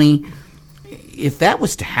amount of money. If that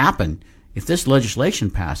was to happen, if this legislation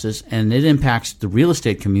passes and it impacts the real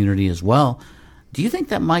estate community as well, do you think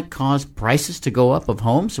that might cause prices to go up of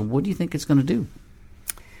homes? And what do you think it's going to do?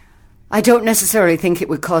 I don't necessarily think it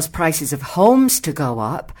would cause prices of homes to go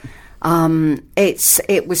up.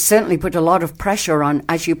 It was certainly put a lot of pressure on,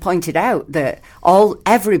 as you pointed out, that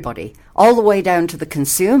everybody, all the way down to the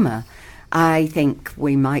consumer. I think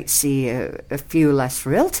we might see a few less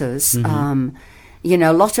realtors. A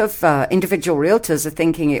lot of individual realtors are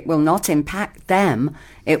thinking it will not impact them.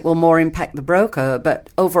 It will more impact the broker. But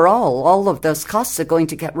overall, all of those costs are going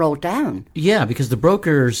to get rolled down. Yeah, because the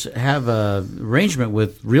brokers have an arrangement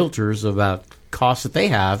with realtors about costs that they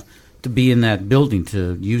have to be in that building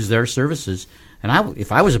to use their services. And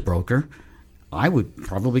if I was a broker, I would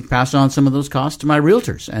probably pass on some of those costs to my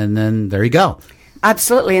realtors. And then there you go.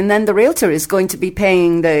 Absolutely. And then the realtor is going to be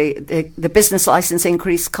paying the business license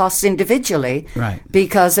increase costs individually. Right.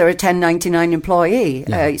 Because they're a 1099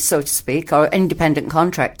 employee, so to speak, or independent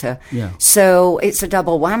contractor. Yeah. So it's a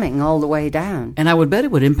double whammy all the way down. And I would bet it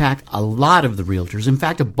would impact a lot of the realtors. In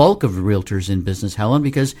fact, a bulk of the realtors in business, Helen,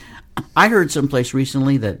 because I heard someplace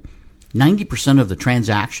recently that 90% of the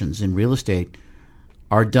transactions in real estate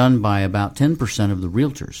are done by about 10% of the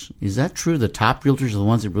realtors. Is that true? The top realtors are the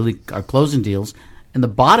ones that really are closing deals, and the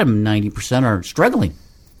bottom 90% are struggling.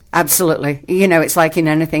 Absolutely. It's like in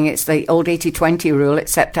anything, it's the old 80-20 rule,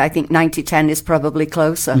 except I think 90-10 is probably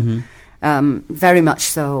closer. Very much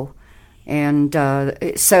so. And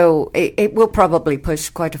so it will probably push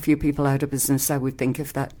quite a few people out of business, I would think,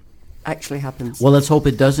 if that actually happens. Well, let's hope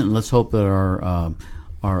it doesn't. Let's hope that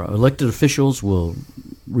our elected officials will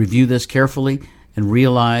review this carefully and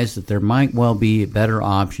realize that there might well be better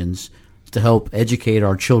options to help educate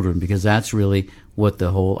our children, because that's really what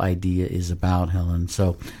the whole idea is about, Helen.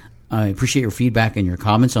 So I appreciate your feedback and your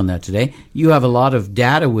comments on that today. You have a lot of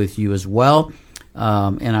data with you as well,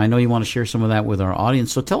 and I know you want to share some of that with our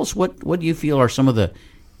audience. So tell us, what do you feel are some of the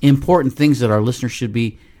important things that our listeners should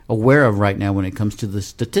be aware of right now when it comes to the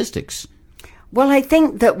statistics? Well, I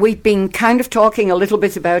think that we've been kind of talking a little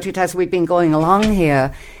bit about it as we've been going along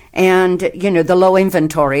here. And, the low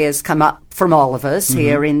inventory has come up from all of us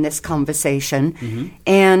here in this conversation.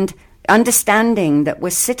 And understanding that we're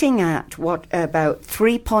sitting at, about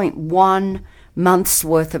 3.1 months'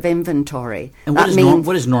 worth of inventory. And what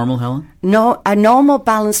is normal, Helen? A normal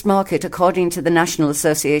balanced market, according to the National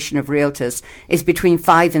Association of Realtors, is between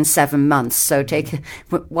 5 and 7 months. So take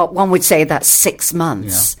what one would say that's 6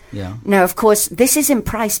 months. Yeah. Now, of course, this is in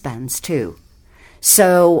price bands too.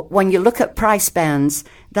 So when you look at price bands,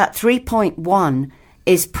 that 3.1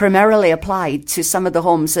 is primarily applied to some of the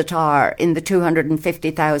homes that are in the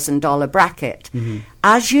 $250,000 bracket.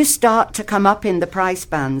 As you start to come up in the price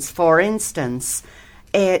bands, for instance,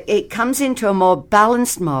 it comes into a more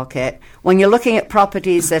balanced market when you're looking at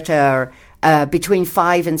properties that are between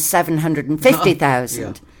 $500,000 and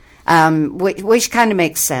 $750,000. which kind of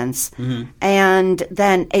makes sense. And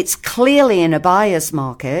then it's clearly in a buyer's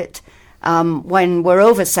market when we're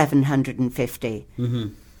over 750.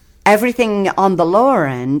 Everything on the lower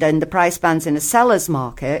end and the price bands in a seller's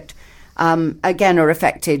market, again, are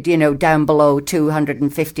affected, down below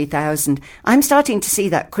 250,000. I'm starting to see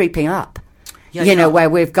that creeping up. Where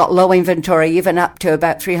we've got low inventory, even up to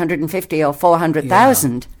about 350 or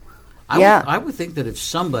 400,000. I would think that if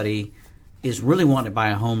somebody is really wanting to buy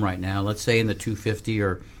a home right now, let's say in the 250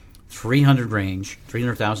 or 300 range,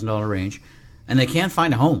 $300,000 range, and they can't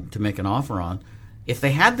find a home to make an offer on, if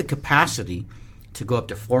they had the capacity to go up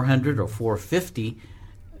to 400 or 450,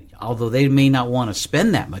 although they may not want to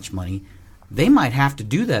spend that much money, they might have to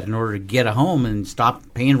do that in order to get a home and stop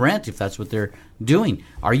paying rent if that's what they're doing.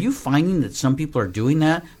 Are you finding that some people are doing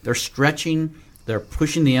that? They're stretching, they're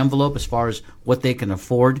pushing the envelope as far as what they can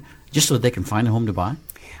afford just so that they can find a home to buy?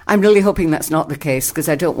 I'm really hoping that's not the case, because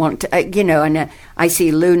I don't want to, and I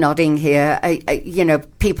see Lou nodding here,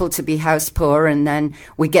 people to be house poor, and then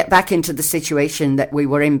we get back into the situation that we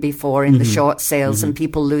were in before in the short sales and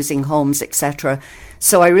people losing homes, etc.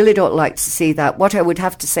 So I really don't like to see that. What I would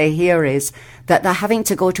have to say here is that they're having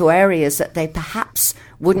to go to areas that they perhaps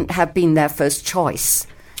wouldn't have been their first choice.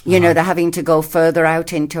 They're having to go further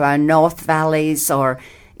out into our North Valleys or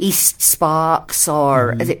East Sparks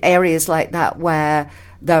or areas like that where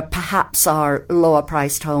there perhaps are lower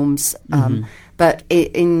priced homes. But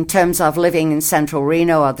in terms of living in central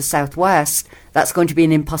Reno or the Southwest, that's going to be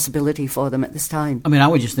an impossibility for them at this time. I mean, I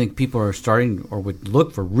would just think people are starting or would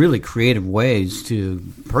look for really creative ways to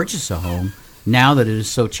purchase a home now that it is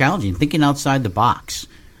so challenging, thinking outside the box.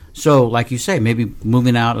 So, like you say, maybe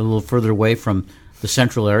moving out a little further away from the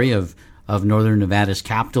central area of northern Nevada's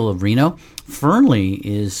capital of Reno. Fernley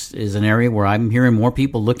is an area where I'm hearing more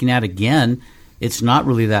people looking at again. It's not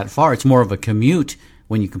really that far. It's more of a commute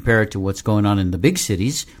when you compare it to what's going on in the big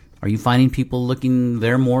cities. Are you finding people looking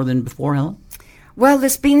there more than before, Helen? Well,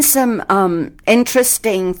 there's been some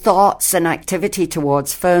interesting thoughts and activity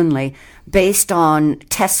towards Fernley based on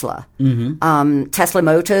Tesla. Tesla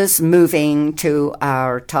Motors moving to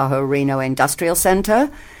our Tahoe Reno Industrial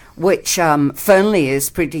Center, which Fernley is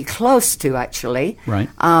pretty close to, actually. Right.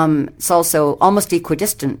 It's also almost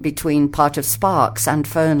equidistant between part of Sparks and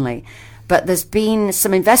Fernley. But there's been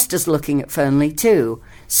some investors looking at Fernley too,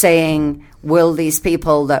 saying, will these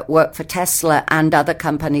people that work for Tesla and other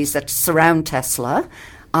companies that surround Tesla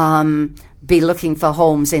be looking for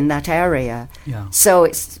homes in that area? Yeah. So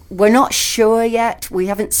we're not sure yet. We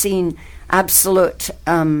haven't seen absolute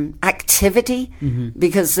activity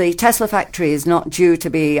because the Tesla factory is not due to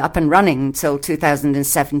be up and running until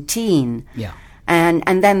 2017. Yeah.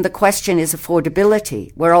 And then the question is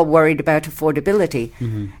affordability. We're all worried about affordability.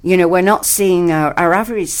 We're not seeing our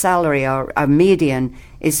average salary, our median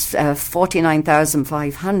is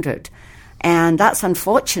 $49,500. And that's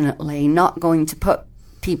unfortunately not going to put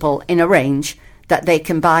people in a range that they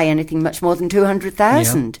can buy anything much more than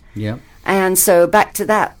 $200,000. Yeah. And so back to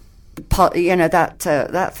that,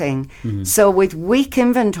 that thing. So with weak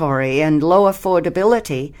inventory and low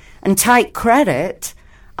affordability and tight credit,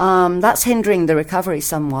 that's hindering the recovery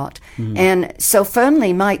somewhat. And so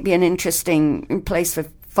Fernley might be an interesting place for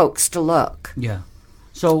folks to look. Yeah.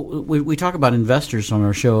 So we talk about investors on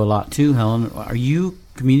our show a lot too, Helen. Are you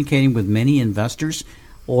communicating with many investors,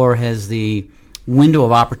 or has the window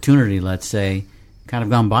of opportunity, let's say, kind of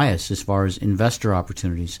gone by us as far as investor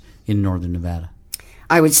opportunities in northern Nevada?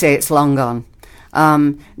 I would say it's long gone.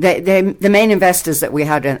 The main investors that we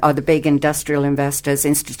had are the big industrial investors.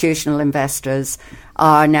 Institutional investors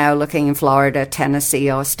are now looking in Florida,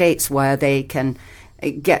 Tennessee, or states where they can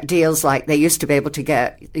get deals like they used to be able to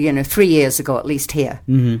get, 3 years ago, at least here.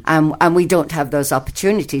 And we don't have those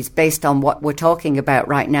opportunities based on what we're talking about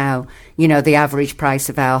right now, the average price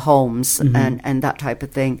of our homes and that type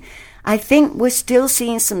of thing. I think we're still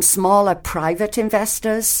seeing some smaller private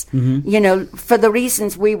investors, for the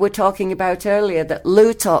reasons we were talking about earlier that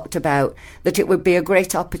Lou talked about, that it would be a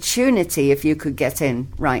great opportunity if you could get in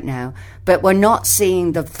right now. But we're not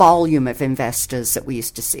seeing the volume of investors that we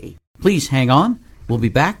used to see. Please hang on. We'll be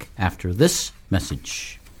back after this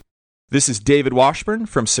message. This is David Washburn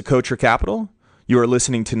from Socotra Capital. You are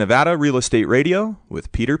listening to Nevada Real Estate Radio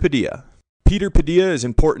with Peter Padilla. Peter Padilla is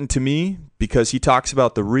important to me because he talks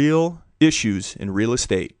about the real issues in real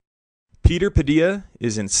estate. Peter Padilla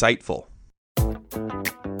is insightful.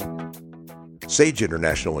 Sage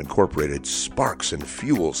International Incorporated sparks and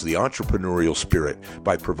fuels the entrepreneurial spirit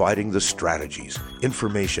by providing the strategies,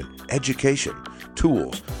 information, education,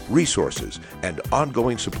 tools, resources, and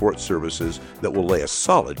ongoing support services that will lay a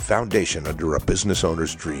solid foundation under a business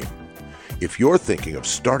owner's dream. If you're thinking of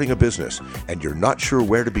starting a business and you're not sure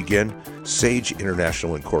where to begin, Sage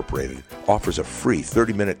International Incorporated offers a free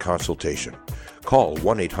 30-minute consultation. Call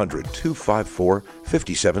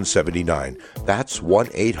 1-800-254-5779. That's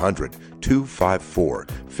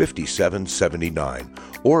 1-800-254-5779.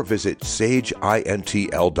 Or visit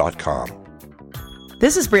sageintl.com.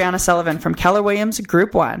 This is Brianna Sullivan from Keller Williams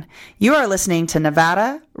Group 1. You are listening to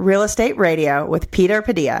Nevada Real Estate Radio with Peter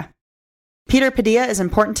Padilla. Peter Padilla is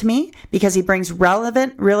important to me because he brings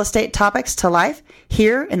relevant real estate topics to life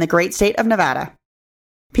here in the great state of Nevada.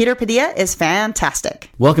 Peter Padilla is fantastic.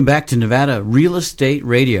 Welcome back to Nevada Real Estate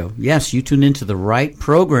Radio. Yes, you tune into the right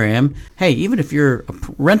program. Hey, even if you're a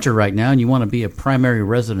renter right now and you want to be a primary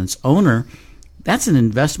residence owner, that's an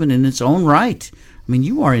investment in its own right. I mean,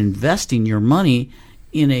 you are investing your money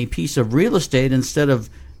in a piece of real estate instead of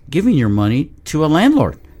giving your money to a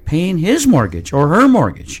landlord, paying his mortgage or her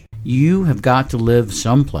mortgage. You have got to live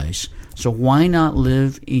someplace, so why not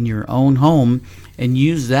live in your own home and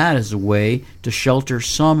use that as a way to shelter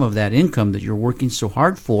some of that income that you're working so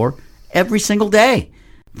hard for every single day?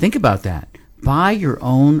 Think about that. Buy your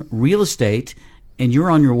own real estate, and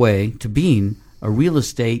you're on your way to being a real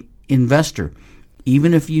estate investor.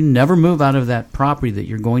 Even if you never move out of that property that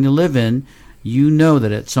you're going to live in, you know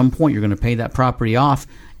that at some point you're going to pay that property off,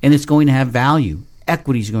 and it's going to have value.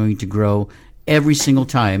 Equity is going to grow every single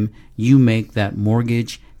time you make that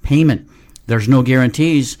mortgage payment. There's no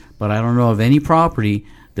guarantees, but I don't know of any property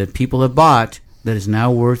that people have bought that is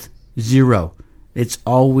now worth zero. It's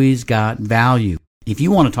always got value. If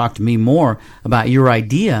you want to talk to me more about your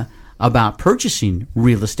idea about purchasing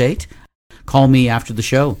real estate, call me after the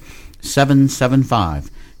show,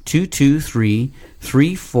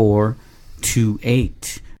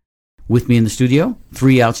 775-223-3428. With me in the studio,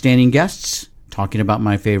 3 outstanding guests talking about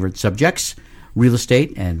my favorite subjects, real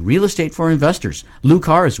estate and real estate for investors. Lou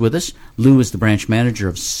Carr is with us. Lou is the branch manager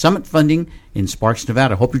of Summit Funding in Sparks,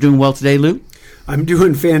 Nevada. Hope you're doing well today, Lou. I'm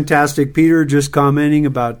doing fantastic, Peter. Just commenting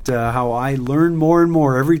about how I learn more and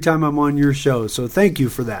more every time I'm on your show. So thank you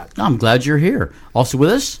for that. I'm glad you're here. Also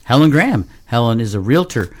with us, Helen Graham. Helen is a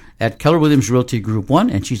realtor at Keller Williams Realty Group 1,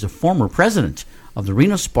 and she's a former president of the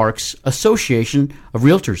Reno Sparks Association of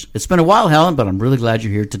Realtors. It's been a while, Helen, but I'm really glad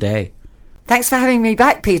you're here today. Thanks for having me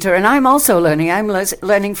back, Peter. And I'm also learning. I'm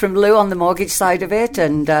learning from Lou on the mortgage side of it,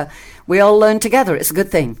 and we all learn together. It's a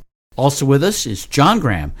good thing. Also with us is John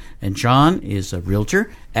Graham, and John is a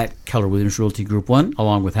realtor at Keller Williams Realty Group 1,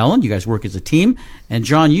 along with Helen. You guys work as a team. And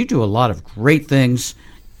John, you do a lot of great things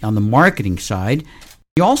on the marketing side.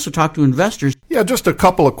 You also talk to investors. Yeah, just a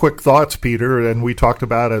couple of quick thoughts, Peter, and we talked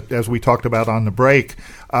about it as we talked about on the break.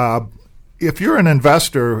 If you're an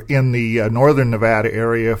investor in the northern Nevada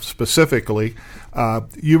area specifically,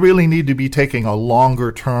 you really need to be taking a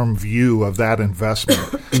longer-term view of that investment.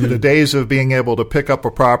 The days of being able to pick up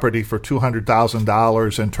a property for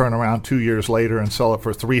 $200,000 and turn around 2 years later and sell it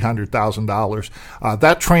for $300,000,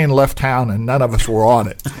 that train left town and none of us were on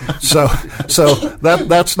it. So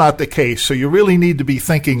that's not the case. So you really need to be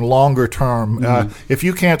thinking longer term. If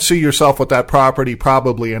you can't see yourself with that property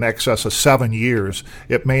probably in excess of 7 years,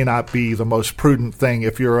 it may not be the most prudent thing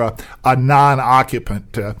if you're a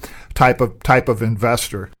non-occupant type of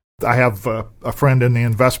investor. I have a friend in the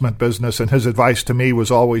investment business, and his advice to me was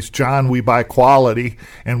always, John, we buy quality,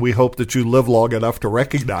 and we hope that you live long enough to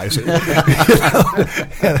recognize it.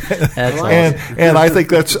 And I think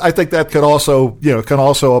that could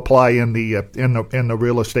also apply in the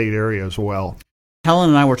real estate area as well. Helen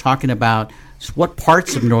and I were talking about what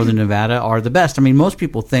parts of northern Nevada are the best. I mean, most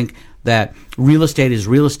people think that real estate is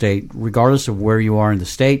real estate, regardless of where you are in the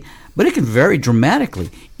state, but it can vary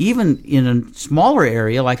dramatically, even in a smaller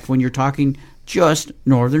area, like when you're talking just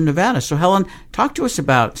northern Nevada. So, Helen, talk to us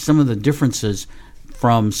about some of the differences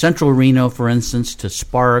from central Reno, for instance, to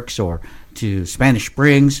Sparks or to Spanish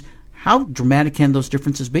Springs. How dramatic can those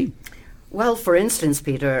differences be? Well, for instance,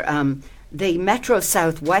 Peter, the Metro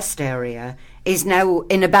Southwest area is now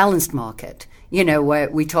in a balanced market. You know, where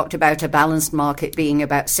we talked about a balanced market being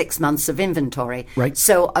about 6 months of inventory. Right.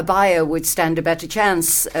 So a buyer would stand a better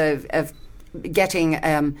chance of getting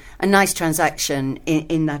a nice transaction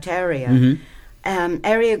in that area. Mm-hmm.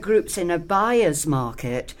 Area groups in a buyer's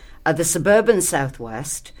market are the suburban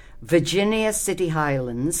Southwest, Virginia City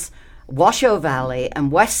Highlands, Washoe Valley,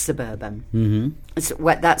 and West Suburban.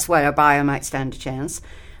 Mm-hmm. That's where a buyer might stand a chance.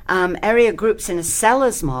 Area groups in a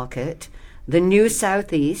seller's market, the New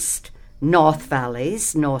Southeast, North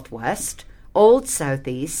Valleys, Northwest, Old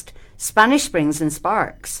Southeast, Spanish Springs, and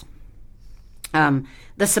Sparks.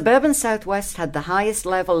 The suburban Southwest had the highest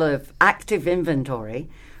level of active inventory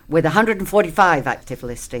with 145 active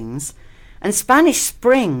listings, And Spanish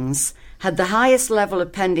Springs had the highest level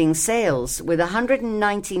of pending sales with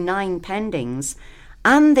 199 pendings,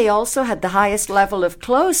 and they also had the highest level of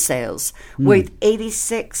closed sales with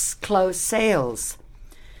 86 closed sales.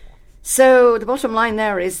 So the bottom line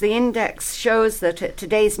there is the index shows that at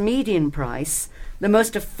today's median price, the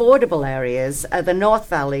most affordable areas are the North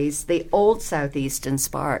Valleys, the Old Southeast, and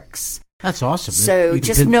Sparks. That's awesome. So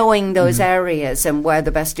just knowing those areas and where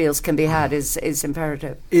the best deals can be had is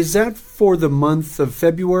imperative. Is that for the month of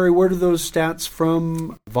February? Where do those stats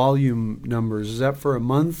from? Volume numbers. Is that for a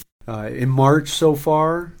month? In March so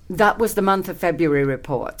far? That was the month of February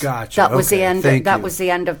report. Gotcha. That was the end. That was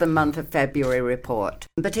the end of the month of February report.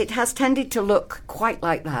 But it has tended to look quite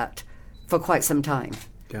like that for quite some time.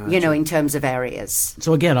 Gotcha. In terms of areas.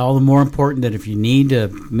 So again, all the more important that if you need to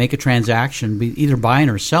make a transaction, be either buying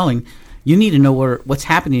or selling, you need to know what's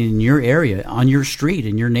happening in your area, on your street,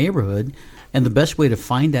 in your neighborhood, and the best way to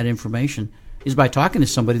find that information is by talking to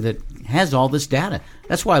somebody that has all this data.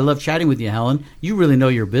 That's why I love chatting with you, Helen. You really know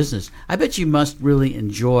your business. I bet you must really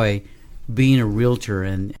enjoy being a realtor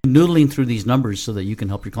and noodling through these numbers so that you can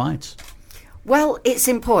help your clients. Well, it's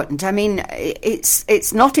important. I mean,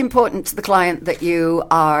 it's not important to the client that you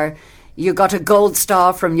got a gold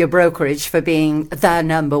star from your brokerage for being the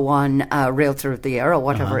number one realtor of the year or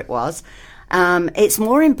whatever it was. It's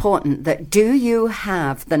more important that do you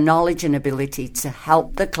have the knowledge and ability to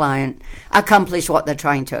help the client accomplish what they're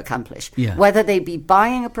trying to accomplish, whether they be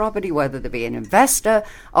buying a property, whether they be an investor,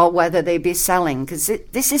 or whether they be selling, because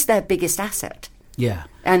this is their biggest asset. Yeah.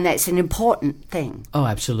 And that's an important thing. Oh,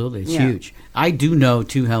 absolutely. It's huge. I do know,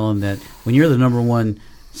 too, Helen, that when you're the number one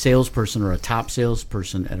salesperson or a top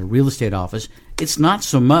salesperson at a real estate office, it's not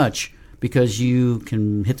so much because you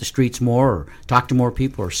can hit the streets more or talk to more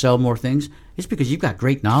people or sell more things. It's because you've got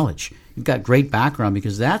great knowledge. You've got great background,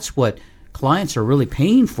 because that's what clients are really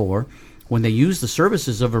paying for when they use the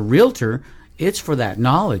services of a realtor. It's for that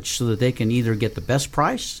knowledge so that they can either get the best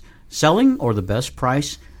price selling or the best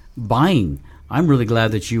price buying. I'm really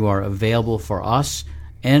glad that you are available for us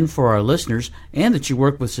and for our listeners, and that you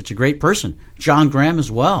work with such a great person, John Graham, as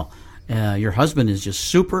well. Your husband is just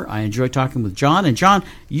super. I enjoy talking with John. And John,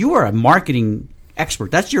 you are a marketing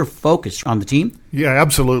expert. That's your focus on the team? Yeah,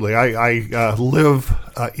 absolutely. I live,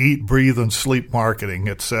 eat, breathe, and sleep marketing.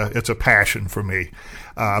 It's a passion for me.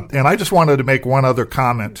 And I just wanted to make one other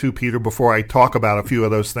comment too, Peter, before I talk about a few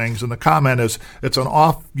of those things. And the comment is, it's an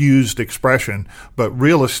oft-used expression, but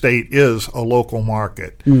real estate is a local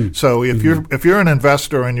market. So if you're an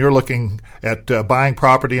investor and you're looking at buying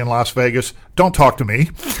property in Las Vegas, don't talk to me.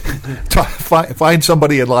 Find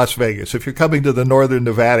somebody in Las Vegas. If you're coming to the northern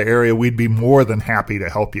Nevada area, we'd be more than happy to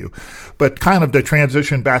help you. But kind of to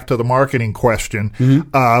transition back to the marketing question,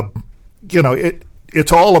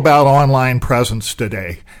 it's all about online presence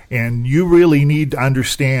today, and you really need to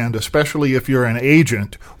understand, especially if you're an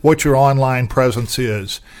agent, what your online presence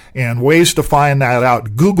is and ways to find that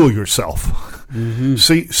out. Google yourself.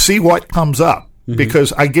 See what comes up,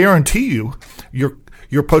 because I guarantee you,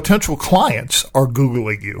 your potential clients are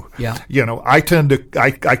Googling you. Yeah. I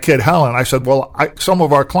kid Helen. I said, well, some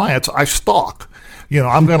of our clients I stalk.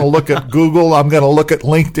 I'm going to look at Google. I'm going to look at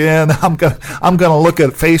LinkedIn. I'm going to look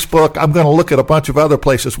at Facebook. I'm going to look at a bunch of other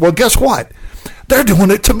places. Well, guess what? They're doing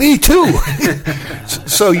it to me too.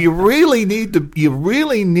 So you really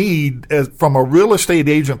need, from a real estate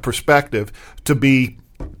agent perspective,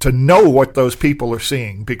 to know what those people are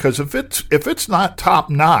seeing. Because if it's not top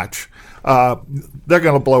notch, they're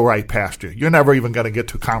going to blow right past you. You're never even going to get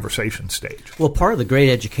to conversation stage. Well, part of the great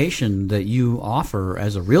education that you offer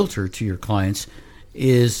as a realtor to your clients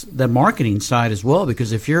is the marketing side as well,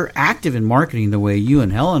 because if you're active in marketing the way you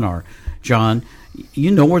and Helen are, John,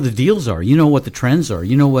 you know where the deals are. You know what the trends are.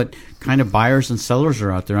 You know what kind of buyers and sellers are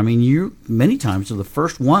out there. I mean, you many times are the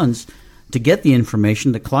first ones to get the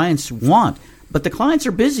information that clients want. But the clients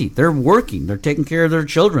are busy. They're working. They're taking care of their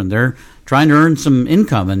children. They're trying to earn some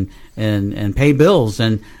income and pay bills.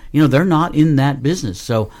 And, they're not in that business.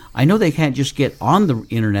 So I know they can't just get on the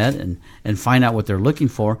internet and find out what they're looking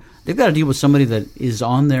for. They've got to deal with somebody that is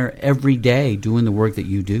on there every day doing the work that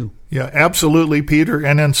you do. Yeah, absolutely, Peter.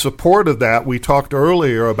 And in support of that, we talked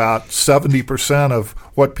earlier about 70% of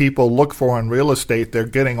what people look for in real estate, they're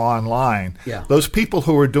getting online. Yeah. Those people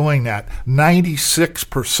who are doing that,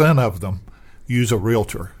 96% of them use a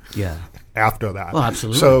realtor. Yeah. After that. Well,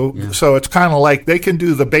 absolutely. So it's kind of like they can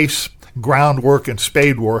do the base groundwork and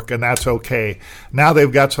spade work, and that's okay. Now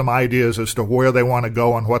they've got some ideas as to where they want to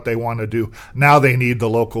go and what they want to do. Now they need the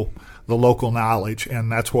local knowledge,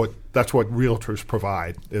 and that's what realtors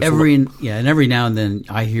provide. Every now and then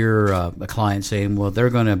I hear a client saying, well, they're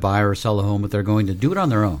going to buy or sell a home, but they're going to do it on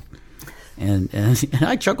their own. And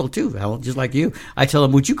I chuckle too, Helen, just like you. I tell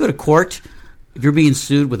them, would you go to court if you're being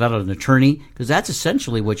sued without an attorney? Because that's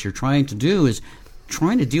essentially what you're trying to do, is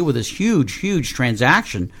trying to deal with this huge, huge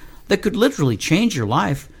transaction that could literally change your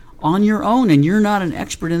life on your own. And you're not an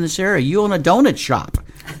expert in this area. You own a donut shop,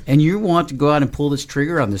 and you want to go out and pull this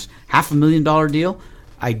trigger on this $500,000 deal.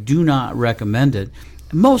 I do not recommend it.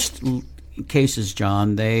 Most cases,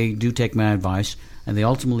 John, they do take my advice, and they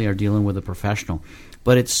ultimately are dealing with a professional.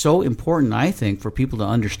 But it's so important, I think, for people to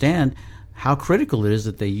understand how critical it is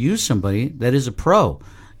that they use somebody that is a pro.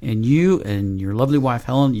 And you and your lovely wife,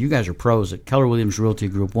 Helen, you guys are pros at Keller Williams Realty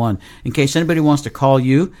Group 1. In case anybody wants to call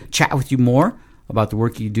you, chat with you more about the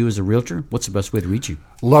work you do as a realtor, what's the best way to reach you?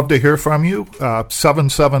 Love to hear from you.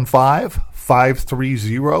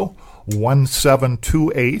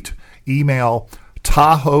 775-530-1728. Email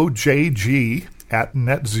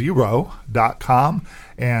TahoeJG@netzero.com,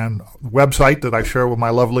 and website that I share with my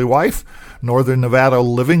lovely wife,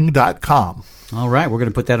 northernnevadaliving.com. All right, we're going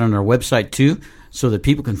to put that on our website too, so that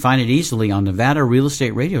people can find it easily on Nevada Real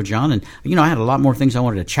Estate Radio, John. And, I had a lot more things I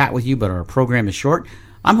wanted to chat with you, but our program is short.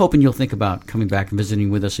 I'm hoping you'll think about coming back and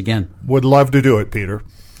visiting with us again. Would love to do it, Peter.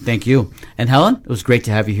 Thank you. And Helen, it was great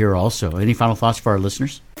to have you here also. Any final thoughts for our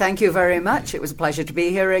listeners? Thank you very much. It was a pleasure to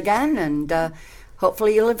be here again, and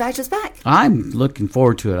hopefully you'll invite us back. I'm looking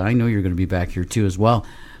forward to it. I know you're going to be back here too as well.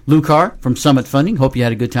 Lou Carr from Summit Funding. Hope you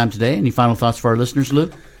had a good time today. Any final thoughts for our listeners,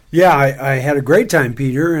 Lou? Yeah, I had a great time,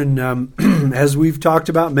 Peter, and as we've talked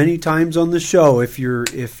about many times on the show, if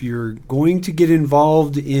you're going to get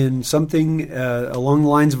involved in something along the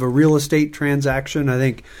lines of a real estate transaction, I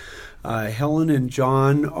think Helen and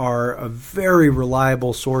John are a very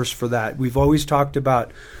reliable source for that. We've always talked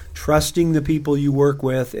about trusting the people you work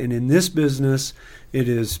with, and in this business, it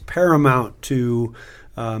is paramount to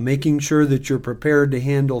making sure that you're prepared to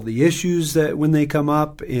handle the issues that when they come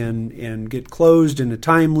up and get closed in a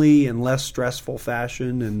timely and less stressful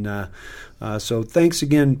fashion. And so thanks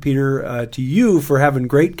again, Peter, to you for having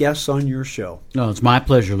great guests on your show. No, it's my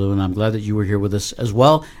pleasure, Lou, and I'm glad that you were here with us as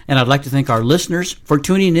well. And I'd like to thank our listeners for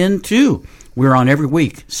tuning in too. We're on every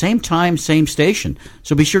week, same time, same station.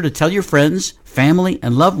 So be sure to tell your friends, family,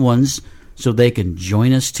 and loved ones so they can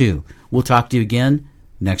join us too. We'll talk to you again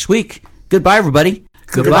next week. Goodbye, everybody.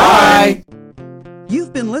 Goodbye.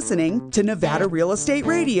 You've been listening to Nevada Real Estate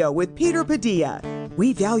Radio with Peter Padilla.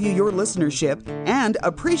 We value your listenership and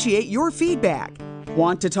appreciate your feedback.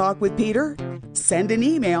 Want to talk with Peter? Send an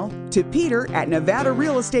email to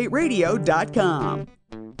peter@nevadarealestateradio.com.